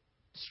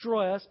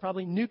 destroy us,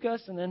 probably nuke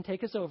us, and then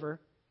take us over?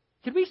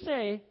 Could we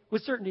say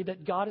with certainty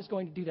that God is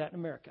going to do that in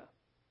America?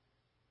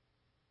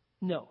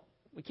 No,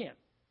 we can't.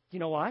 Do you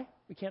know why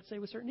we can't say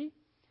with certainty?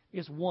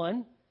 Because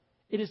one,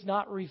 it is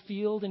not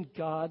revealed in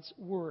God's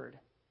word.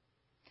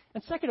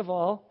 And second of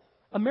all,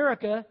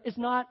 America is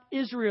not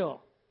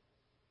Israel.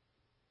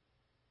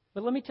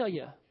 But let me tell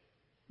you,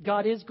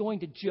 God is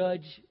going to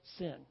judge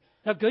sin.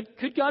 Now,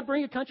 could God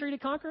bring a country to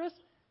conquer us?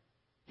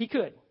 He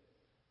could.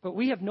 But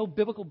we have no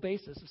biblical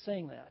basis of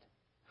saying that.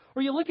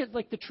 Or you look at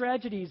like the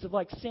tragedies of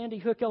like Sandy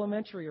Hook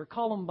Elementary or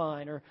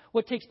Columbine or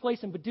what takes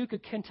place in Paducah,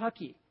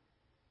 Kentucky.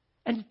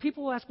 And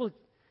people will ask, well,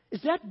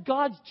 is that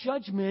God's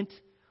judgment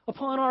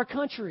upon our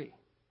country?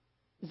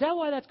 Is that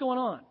why that's going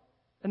on?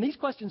 And these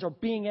questions are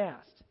being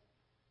asked.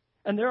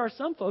 And there are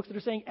some folks that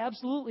are saying,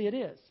 absolutely it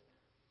is.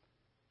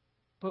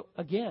 But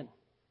again,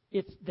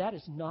 that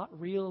is not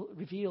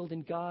revealed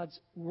in God's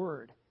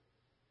word.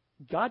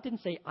 God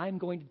didn't say, I'm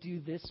going to do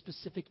this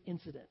specific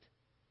incident.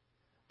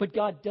 But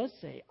God does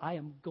say, I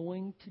am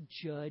going to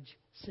judge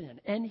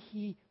sin. And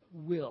He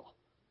will.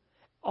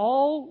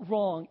 All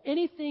wrong,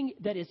 anything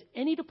that is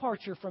any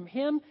departure from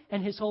Him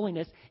and His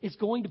holiness is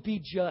going to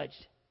be judged.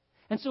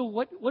 And so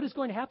what is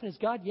going to happen is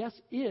God, yes,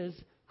 is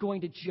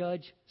going to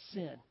judge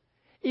sin.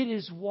 It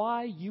is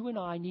why you and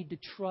I need to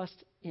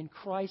trust in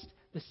Christ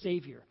the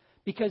Savior.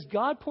 Because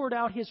God poured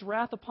out His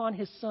wrath upon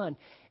His Son.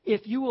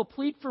 If you will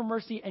plead for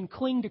mercy and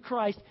cling to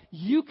Christ,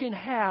 you can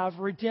have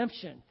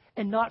redemption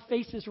and not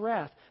face His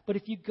wrath. But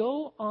if you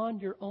go on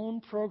your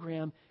own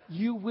program,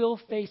 you will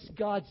face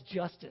God's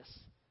justice.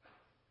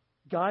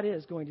 God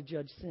is going to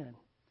judge sin.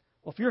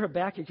 Well, if you're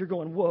Habakkuk, you're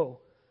going, whoa,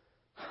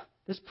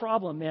 this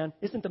problem, man,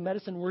 isn't the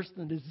medicine worse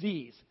than the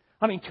disease?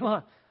 I mean, come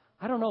on.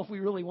 I don't know if we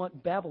really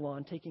want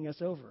Babylon taking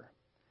us over.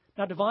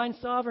 Now, divine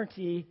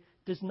sovereignty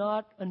does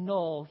not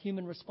annul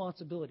human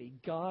responsibility.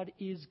 God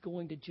is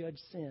going to judge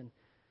sin.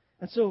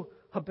 And so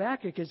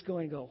Habakkuk is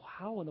going to go,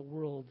 how in the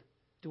world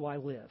do I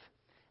live?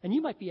 And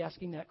you might be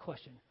asking that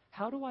question.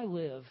 How do I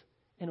live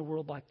in a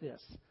world like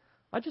this?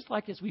 I'd just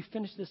like, as we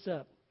finish this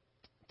up,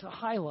 to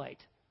highlight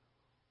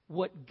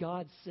what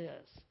God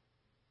says.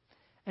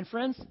 And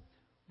friends,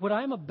 what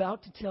I'm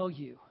about to tell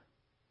you,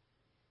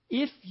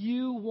 if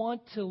you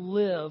want to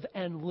live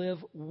and live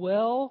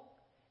well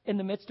in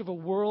the midst of a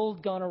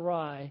world gone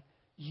awry,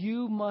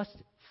 you must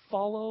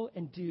follow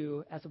and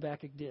do as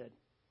Habakkuk did.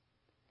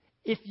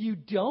 If you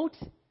don't,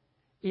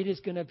 it is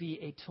going to be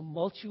a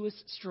tumultuous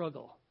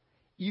struggle.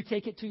 You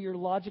take it to your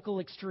logical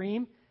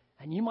extreme,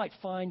 and you might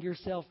find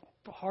yourself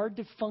hard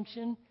to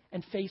function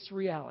and face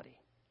reality.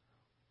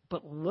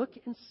 But look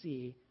and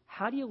see,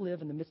 how do you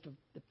live in the midst of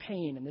the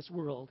pain in this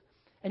world,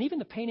 and even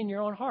the pain in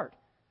your own heart,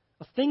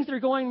 of things that are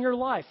going in your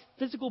life,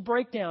 physical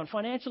breakdown,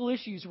 financial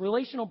issues,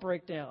 relational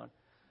breakdown,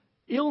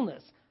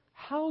 illness.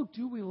 How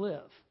do we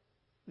live?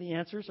 The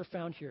answers are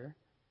found here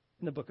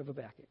in the book of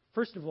Habakkuk.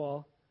 First of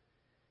all,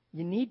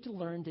 you need to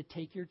learn to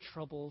take your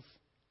troubles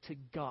to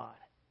God.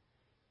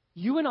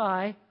 You and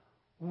I,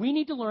 we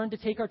need to learn to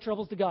take our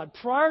troubles to God.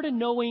 Prior to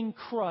knowing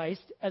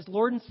Christ as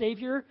Lord and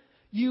Savior,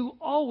 you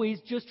always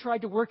just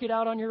tried to work it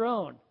out on your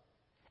own.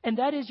 And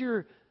that is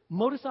your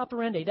modus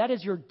operandi. That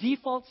is your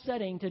default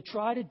setting to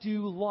try to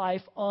do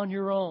life on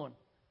your own.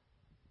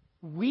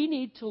 We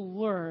need to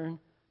learn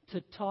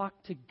to talk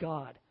to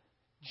God,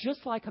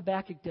 just like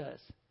Habakkuk does.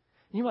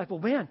 And you're like, well,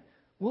 man,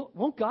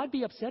 won't God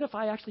be upset if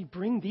I actually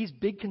bring these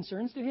big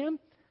concerns to Him?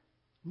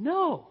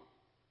 No.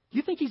 Do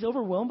you think He's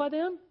overwhelmed by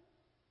them?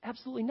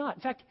 Absolutely not.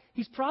 In fact,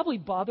 He's probably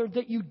bothered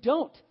that you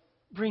don't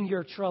bring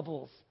your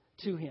troubles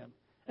to Him.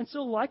 And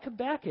so, like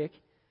Habakkuk,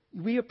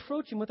 we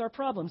approach Him with our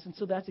problems. And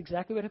so that's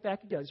exactly what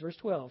Habakkuk does. Verse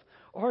 12.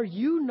 Are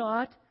you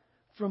not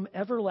from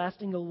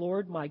everlasting, O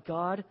Lord, my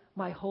God,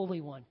 my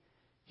Holy One?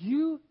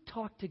 You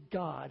talk to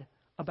God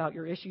about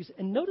your issues.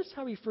 And notice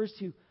how He refers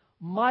to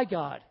my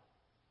God,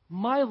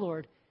 my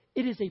Lord.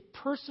 It is a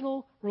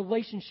personal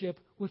relationship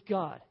with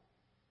God.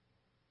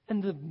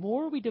 And the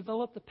more we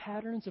develop the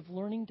patterns of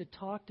learning to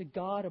talk to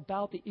God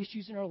about the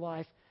issues in our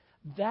life,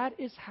 that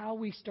is how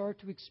we start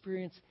to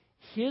experience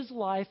His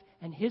life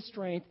and His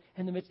strength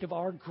in the midst of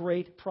our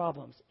great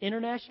problems,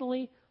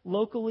 internationally,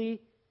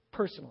 locally,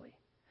 personally.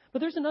 But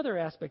there's another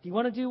aspect. You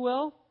want to do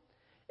well?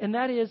 And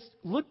that is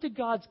look to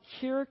God's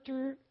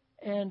character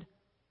and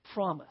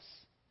promise.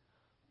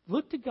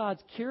 Look to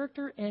God's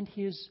character and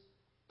His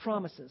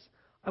promises.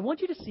 I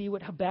want you to see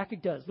what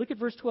Habakkuk does. Look at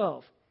verse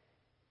 12.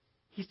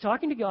 He's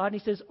talking to God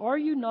and he says, are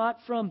you not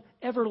from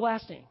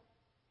everlasting?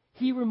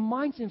 He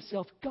reminds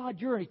himself, God,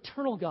 you're an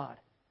eternal God.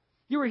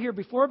 You were here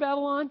before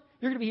Babylon.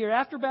 You're going to be here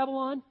after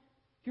Babylon.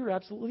 You're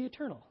absolutely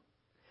eternal.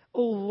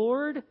 O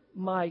Lord,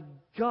 my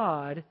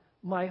God,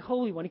 my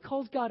Holy One. He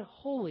calls God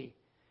holy.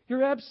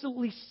 You're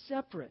absolutely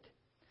separate.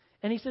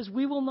 And he says,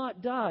 we will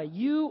not die.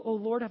 You, O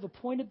Lord, have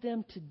appointed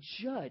them to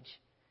judge.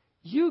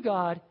 You,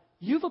 God,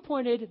 you've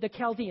appointed the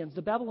Chaldeans,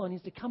 the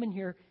Babylonians, to come in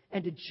here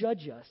and to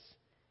judge us.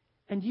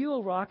 And you,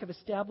 O Rock, have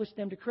established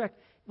them to correct.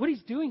 What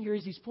he's doing here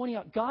is he's pointing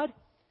out, God,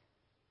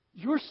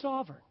 you're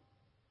sovereign.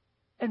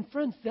 And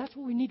friends, that's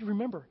what we need to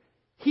remember.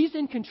 He's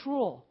in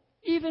control,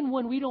 even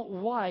when we don't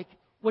like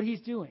what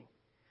He's doing.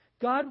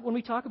 God, when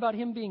we talk about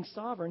Him being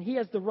sovereign, He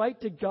has the right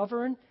to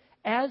govern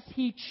as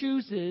He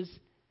chooses,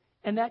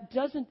 and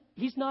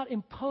He's not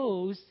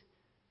imposed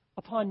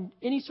upon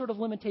any sort of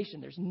limitation.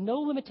 There's no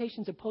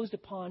limitations imposed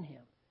upon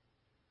Him.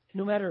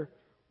 No matter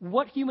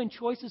what human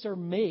choices are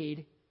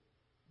made,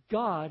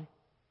 God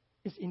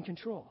is in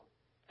control.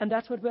 And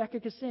that's what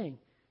Habakkuk is saying.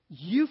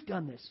 You've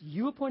done this.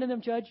 You appointed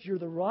them judge. You're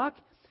the rock.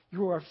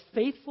 You are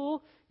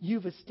faithful.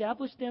 You've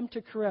established them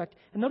to correct.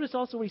 And notice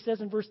also what he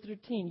says in verse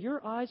 13.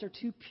 Your eyes are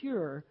too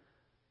pure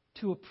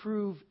to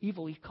approve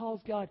evil. He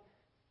calls God,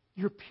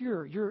 you're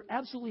pure. You're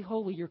absolutely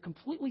holy. You're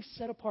completely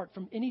set apart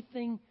from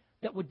anything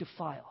that would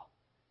defile.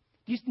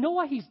 Do you know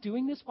why he's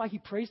doing this? Why he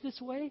prays this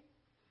way?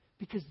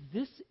 Because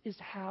this is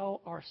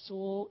how our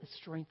soul is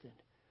strengthened.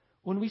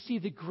 When we see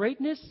the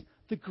greatness,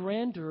 the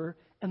grandeur,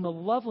 and the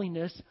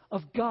loveliness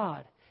of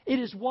God. It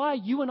is why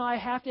you and I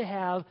have to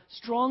have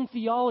strong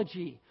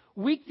theology.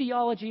 Weak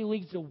theology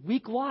leads to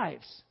weak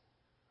lives.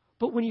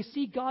 But when you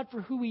see God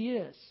for who He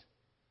is,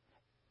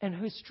 and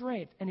His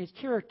strength and His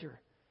character,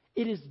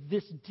 it is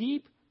this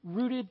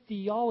deep-rooted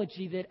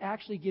theology that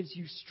actually gives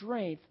you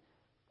strength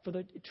for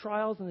the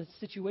trials and the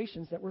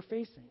situations that we're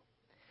facing.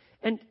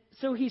 And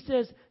so he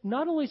says,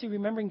 not only is he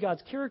remembering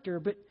God's character,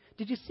 but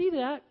did you see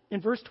that in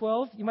verse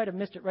 12? You might have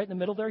missed it right in the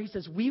middle there. He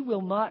says, we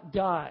will not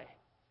die.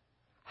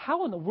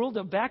 How in the world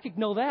did Habakkuk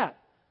know that?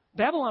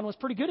 Babylon was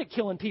pretty good at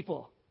killing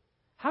people.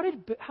 How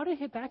did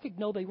Habakkuk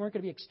know they weren't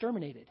going to be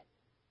exterminated?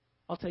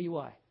 I'll tell you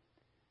why.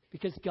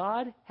 Because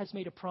God has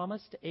made a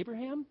promise to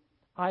Abraham,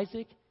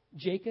 Isaac,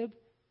 Jacob,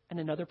 and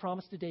another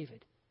promise to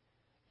David.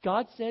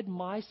 God said,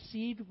 my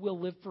seed will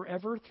live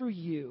forever through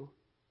you.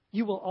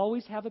 You will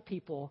always have a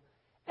people.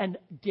 And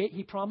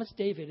he promised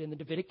David in the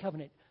Davidic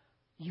covenant,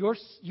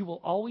 you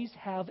will always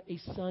have a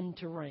son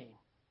to reign.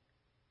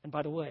 And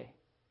by the way,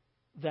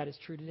 that is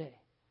true today.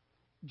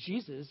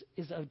 Jesus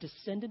is a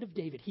descendant of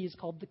David. He is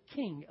called the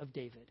King of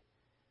David.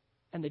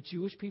 And the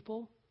Jewish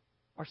people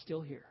are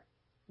still here.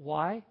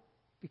 Why?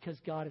 Because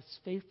God is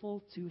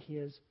faithful to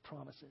his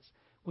promises.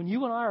 When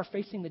you and I are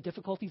facing the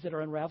difficulties that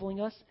are unraveling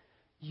us,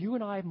 you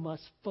and I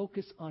must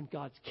focus on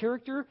God's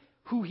character,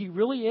 who he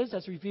really is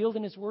as revealed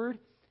in his word,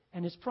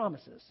 and his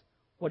promises,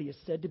 what he has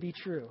said to be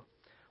true.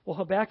 Well,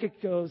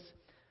 Habakkuk goes,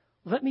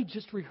 let me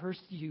just rehearse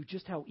to you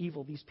just how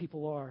evil these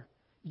people are.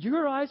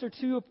 Your eyes are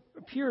too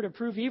pure to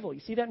prove evil.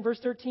 You see that in verse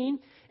 13?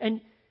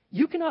 And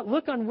you cannot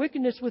look on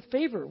wickedness with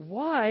favor.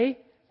 Why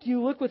do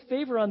you look with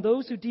favor on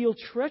those who deal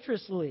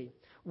treacherously?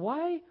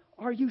 Why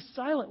are you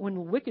silent when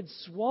the wicked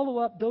swallow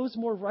up those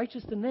more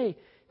righteous than they?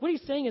 What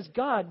he's saying is,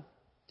 God,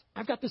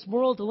 I've got this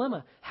moral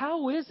dilemma.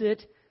 How is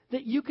it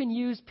that you can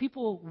use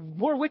people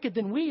more wicked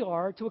than we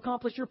are to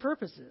accomplish your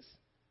purposes?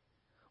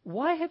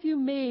 Why have you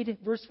made,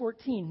 verse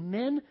 14,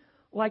 men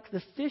like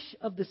the fish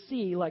of the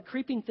sea, like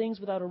creeping things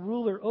without a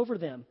ruler over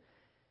them?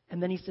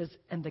 And then he says,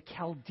 and the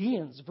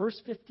Chaldeans,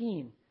 verse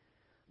 15,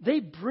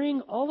 they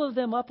bring all of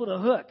them up with a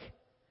hook.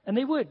 And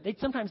they'd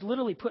sometimes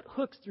literally put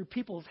hooks through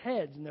people's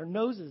heads and their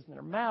noses and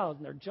their mouths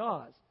and their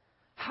jaws.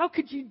 How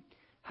could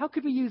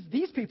we use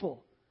these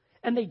people?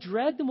 And they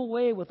drag them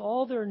away with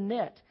all their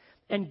net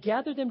and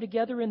gather them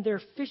together in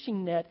their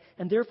fishing net,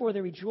 and therefore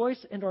they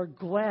rejoice and are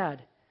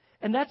glad.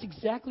 And that's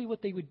exactly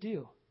what they would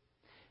do.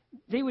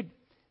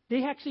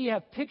 They actually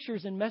have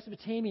pictures in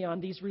Mesopotamia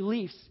on these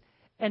reliefs,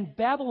 and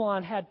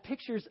Babylon had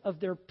pictures of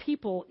their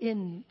people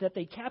that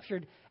they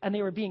captured, and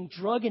they were being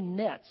drug in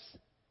nets.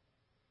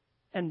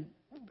 And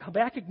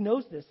Habakkuk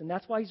knows this, and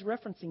that's why he's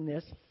referencing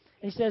this.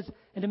 And he says,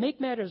 and to make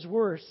matters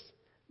worse,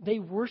 they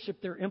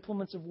worship their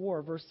implements of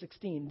war, verse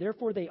 16.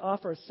 Therefore they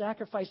offer a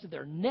sacrifice of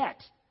their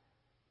net.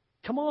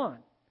 Come on.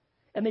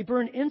 And they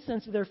burn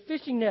incense to their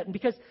fishing net. And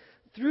because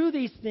through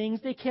these things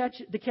the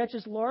catch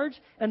is large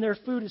and their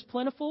food is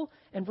plentiful.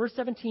 And verse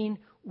 17,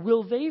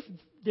 will they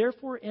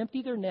therefore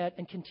empty their net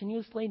and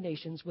continue to slay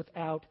nations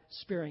without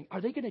sparing?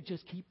 Are they going to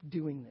just keep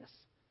doing this?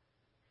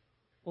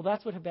 Well,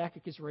 that's what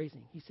Habakkuk is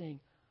raising. He's saying,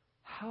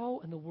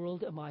 how in the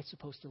world am I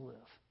supposed to live?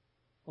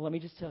 Well, let me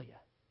just tell you.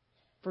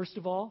 First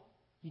of all,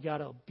 you got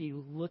to be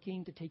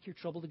looking to take your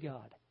trouble to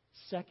God.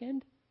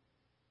 Second,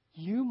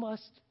 you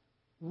must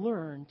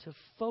learn to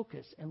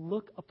focus and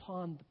look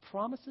upon the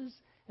promises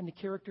and the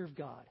character of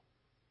God.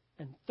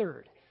 And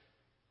third,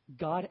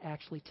 God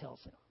actually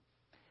tells him.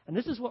 And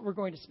this is what we're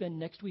going to spend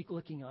next week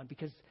looking on,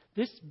 because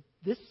this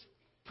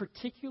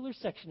particular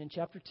section in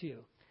chapter 2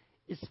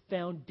 is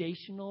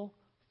foundational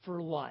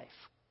for life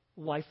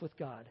with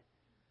God.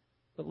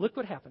 But look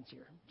what happens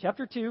here.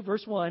 Chapter 2,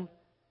 verse 1,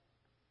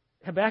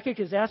 Habakkuk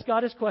has asked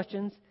God his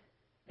questions,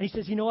 and he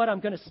says, you know what, I'm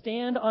going to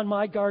stand on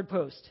my guard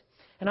post,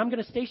 and I'm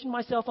going to station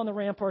myself on the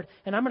rampart,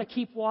 and I'm going to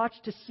keep watch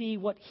to see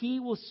what he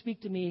will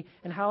speak to me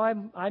and how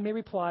I may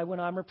reply when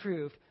I'm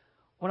reproved.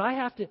 I'm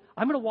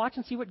going to watch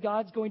and see what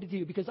God's going to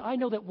do, because I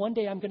know that one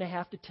day I'm going to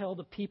have to tell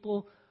the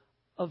people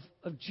of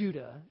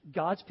Judah,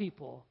 God's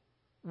people,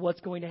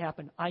 what's going to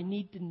happen. I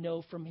need to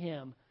know from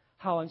him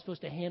how I'm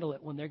supposed to handle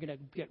it when they're going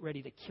to get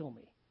ready to kill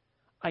me.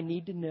 I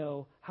need to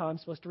know how I'm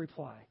supposed to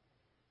reply.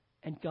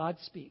 And God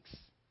speaks.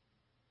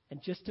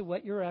 And just to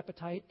whet your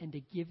appetite and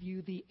to give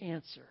you the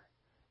answer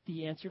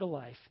to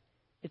life,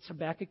 it's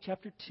Habakkuk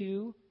chapter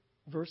 2,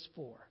 verse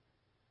 4.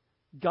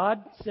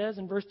 God says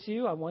in verse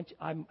 2,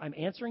 I'm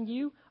answering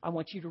you. I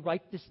want you to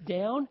write this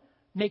down.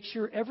 Make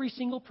sure every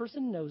single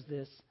person knows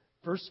this.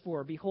 Verse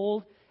 4,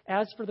 behold,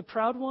 as for the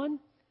proud one,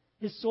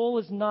 his soul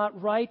is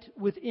not right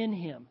within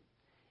him.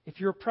 If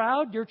you're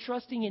proud, you're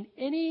trusting in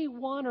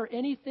anyone or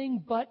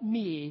anything but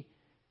me,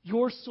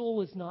 your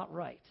soul is not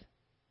right.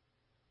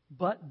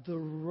 But the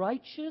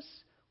righteous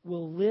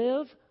will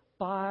live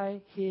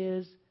by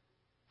his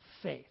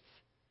faith.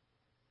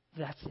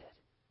 That's it.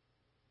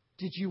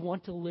 Did you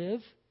want to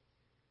live?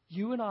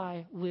 You and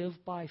I live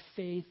by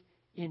faith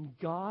in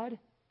God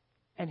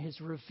and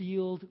his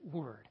revealed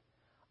word.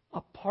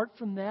 Apart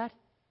from that,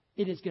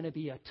 it is going to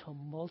be a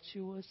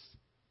tumultuous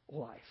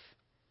life.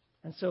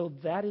 And so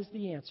that is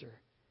the answer.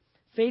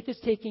 Faith is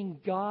taking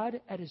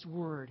God at his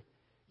word.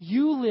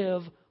 You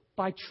live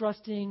by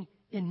trusting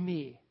in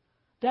me.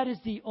 That is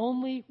the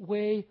only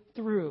way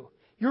through.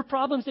 Your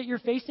problems that you're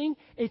facing,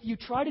 if you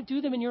try to do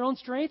them in your own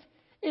strength,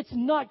 it's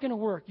not going to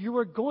work. You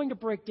are going to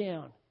break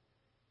down.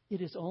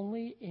 It is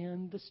only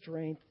in the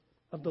strength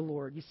of the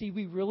Lord. You see,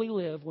 we really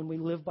live when we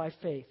live by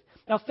faith.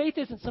 Now, faith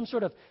isn't some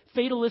sort of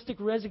fatalistic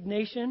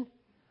resignation,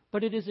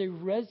 but it is a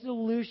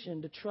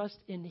resolution to trust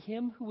in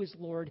him who is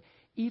Lord,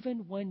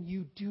 even when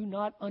you do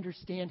not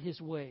understand his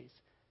ways.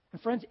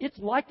 And friends, it's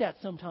like that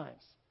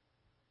sometimes.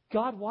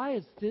 God, why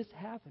is this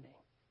happening?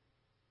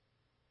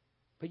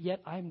 But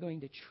yet I'm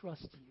going to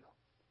trust you,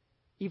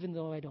 even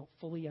though I don't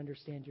fully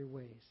understand your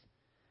ways.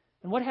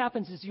 And what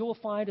happens is you'll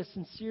find a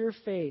sincere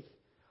faith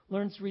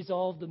learns to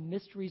resolve the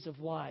mysteries of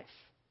life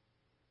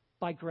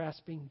by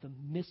grasping the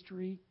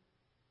mystery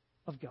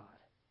of God.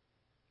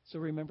 So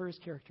remember his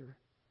character.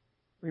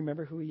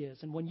 Remember who he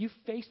is. And when you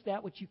face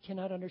that which you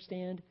cannot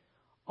understand,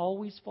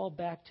 always fall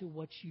back to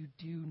what you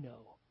do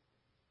know.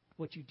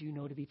 What you do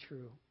know to be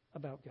true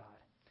about God.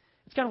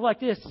 It's kind of like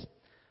this.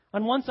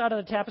 On one side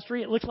of the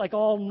tapestry, it looks like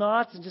all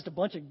knots and just a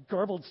bunch of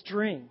garbled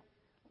string.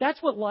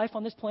 That's what life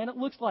on this planet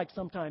looks like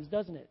sometimes,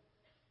 doesn't it?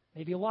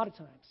 Maybe a lot of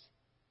times.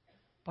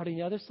 But on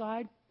the other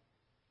side,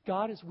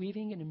 God is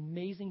weaving an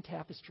amazing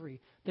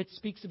tapestry that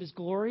speaks of his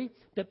glory,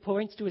 that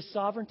points to his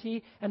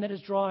sovereignty, and that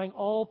is drawing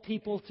all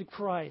people to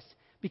Christ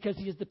because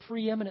he is the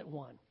preeminent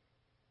one.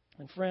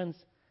 And friends,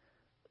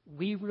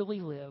 we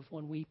really live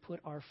when we put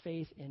our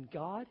faith in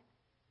God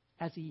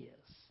as he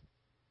is,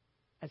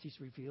 as he's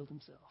revealed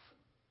himself.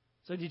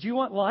 So did you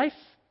want life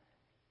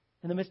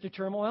in the midst of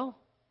turmoil?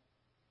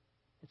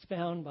 It's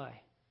found by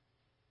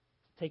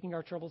taking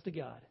our troubles to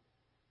God,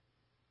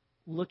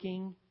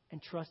 looking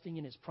and trusting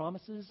in his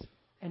promises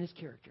and his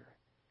character,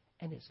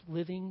 and it's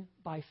living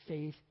by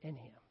faith in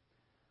him.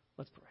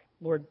 Let's pray.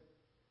 Lord,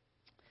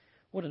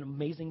 what an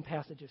amazing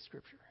passage of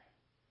Scripture.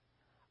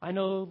 I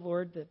know,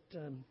 Lord,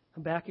 that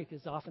Habakkuk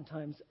is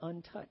oftentimes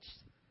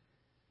untouched.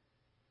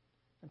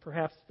 And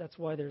perhaps that's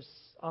why there's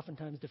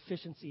oftentimes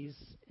deficiencies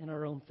in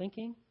our own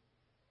thinking,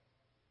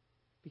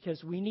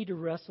 because we need to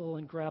wrestle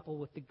and grapple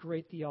with the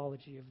great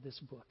theology of this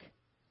book.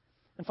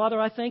 And Father,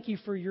 I thank you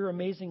for your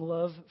amazing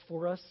love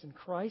for us in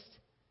Christ.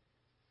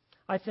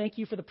 I thank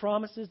you for the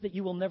promises that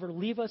you will never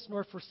leave us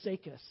nor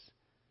forsake us.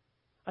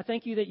 I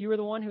thank you that you are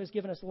the one who has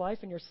given us life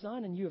in your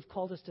Son, and you have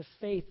called us to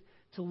faith,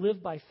 to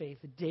live by faith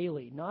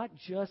daily, not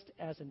just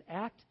as an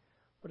act,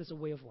 but as a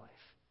way of life.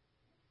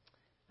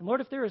 And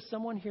Lord, if there is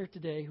someone here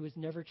today who has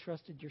never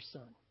trusted your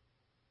Son,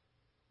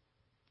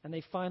 and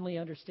they finally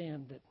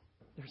understand that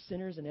they're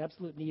sinners in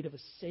absolute need of a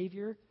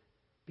Savior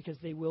because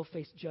they will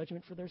face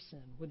judgment for their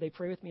sin, would they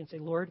pray with me and say,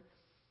 Lord,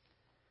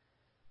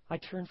 I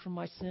turn from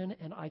my sin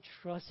and I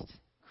trust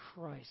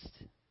Christ,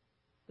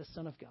 the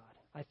Son of God.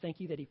 I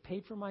thank you that he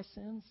paid for my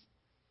sins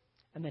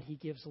and that he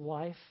gives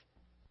life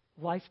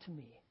to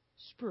me,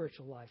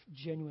 spiritual life,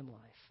 genuine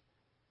life.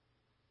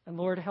 And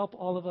Lord, help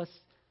all of us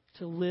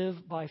to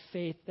live by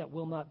faith that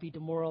will not be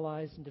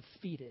demoralized and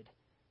defeated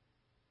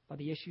by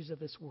the issues of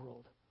this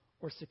world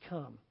or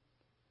succumb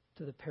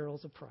to the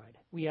perils of pride.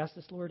 We ask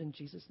this, Lord, in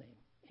Jesus' name.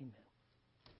 Amen.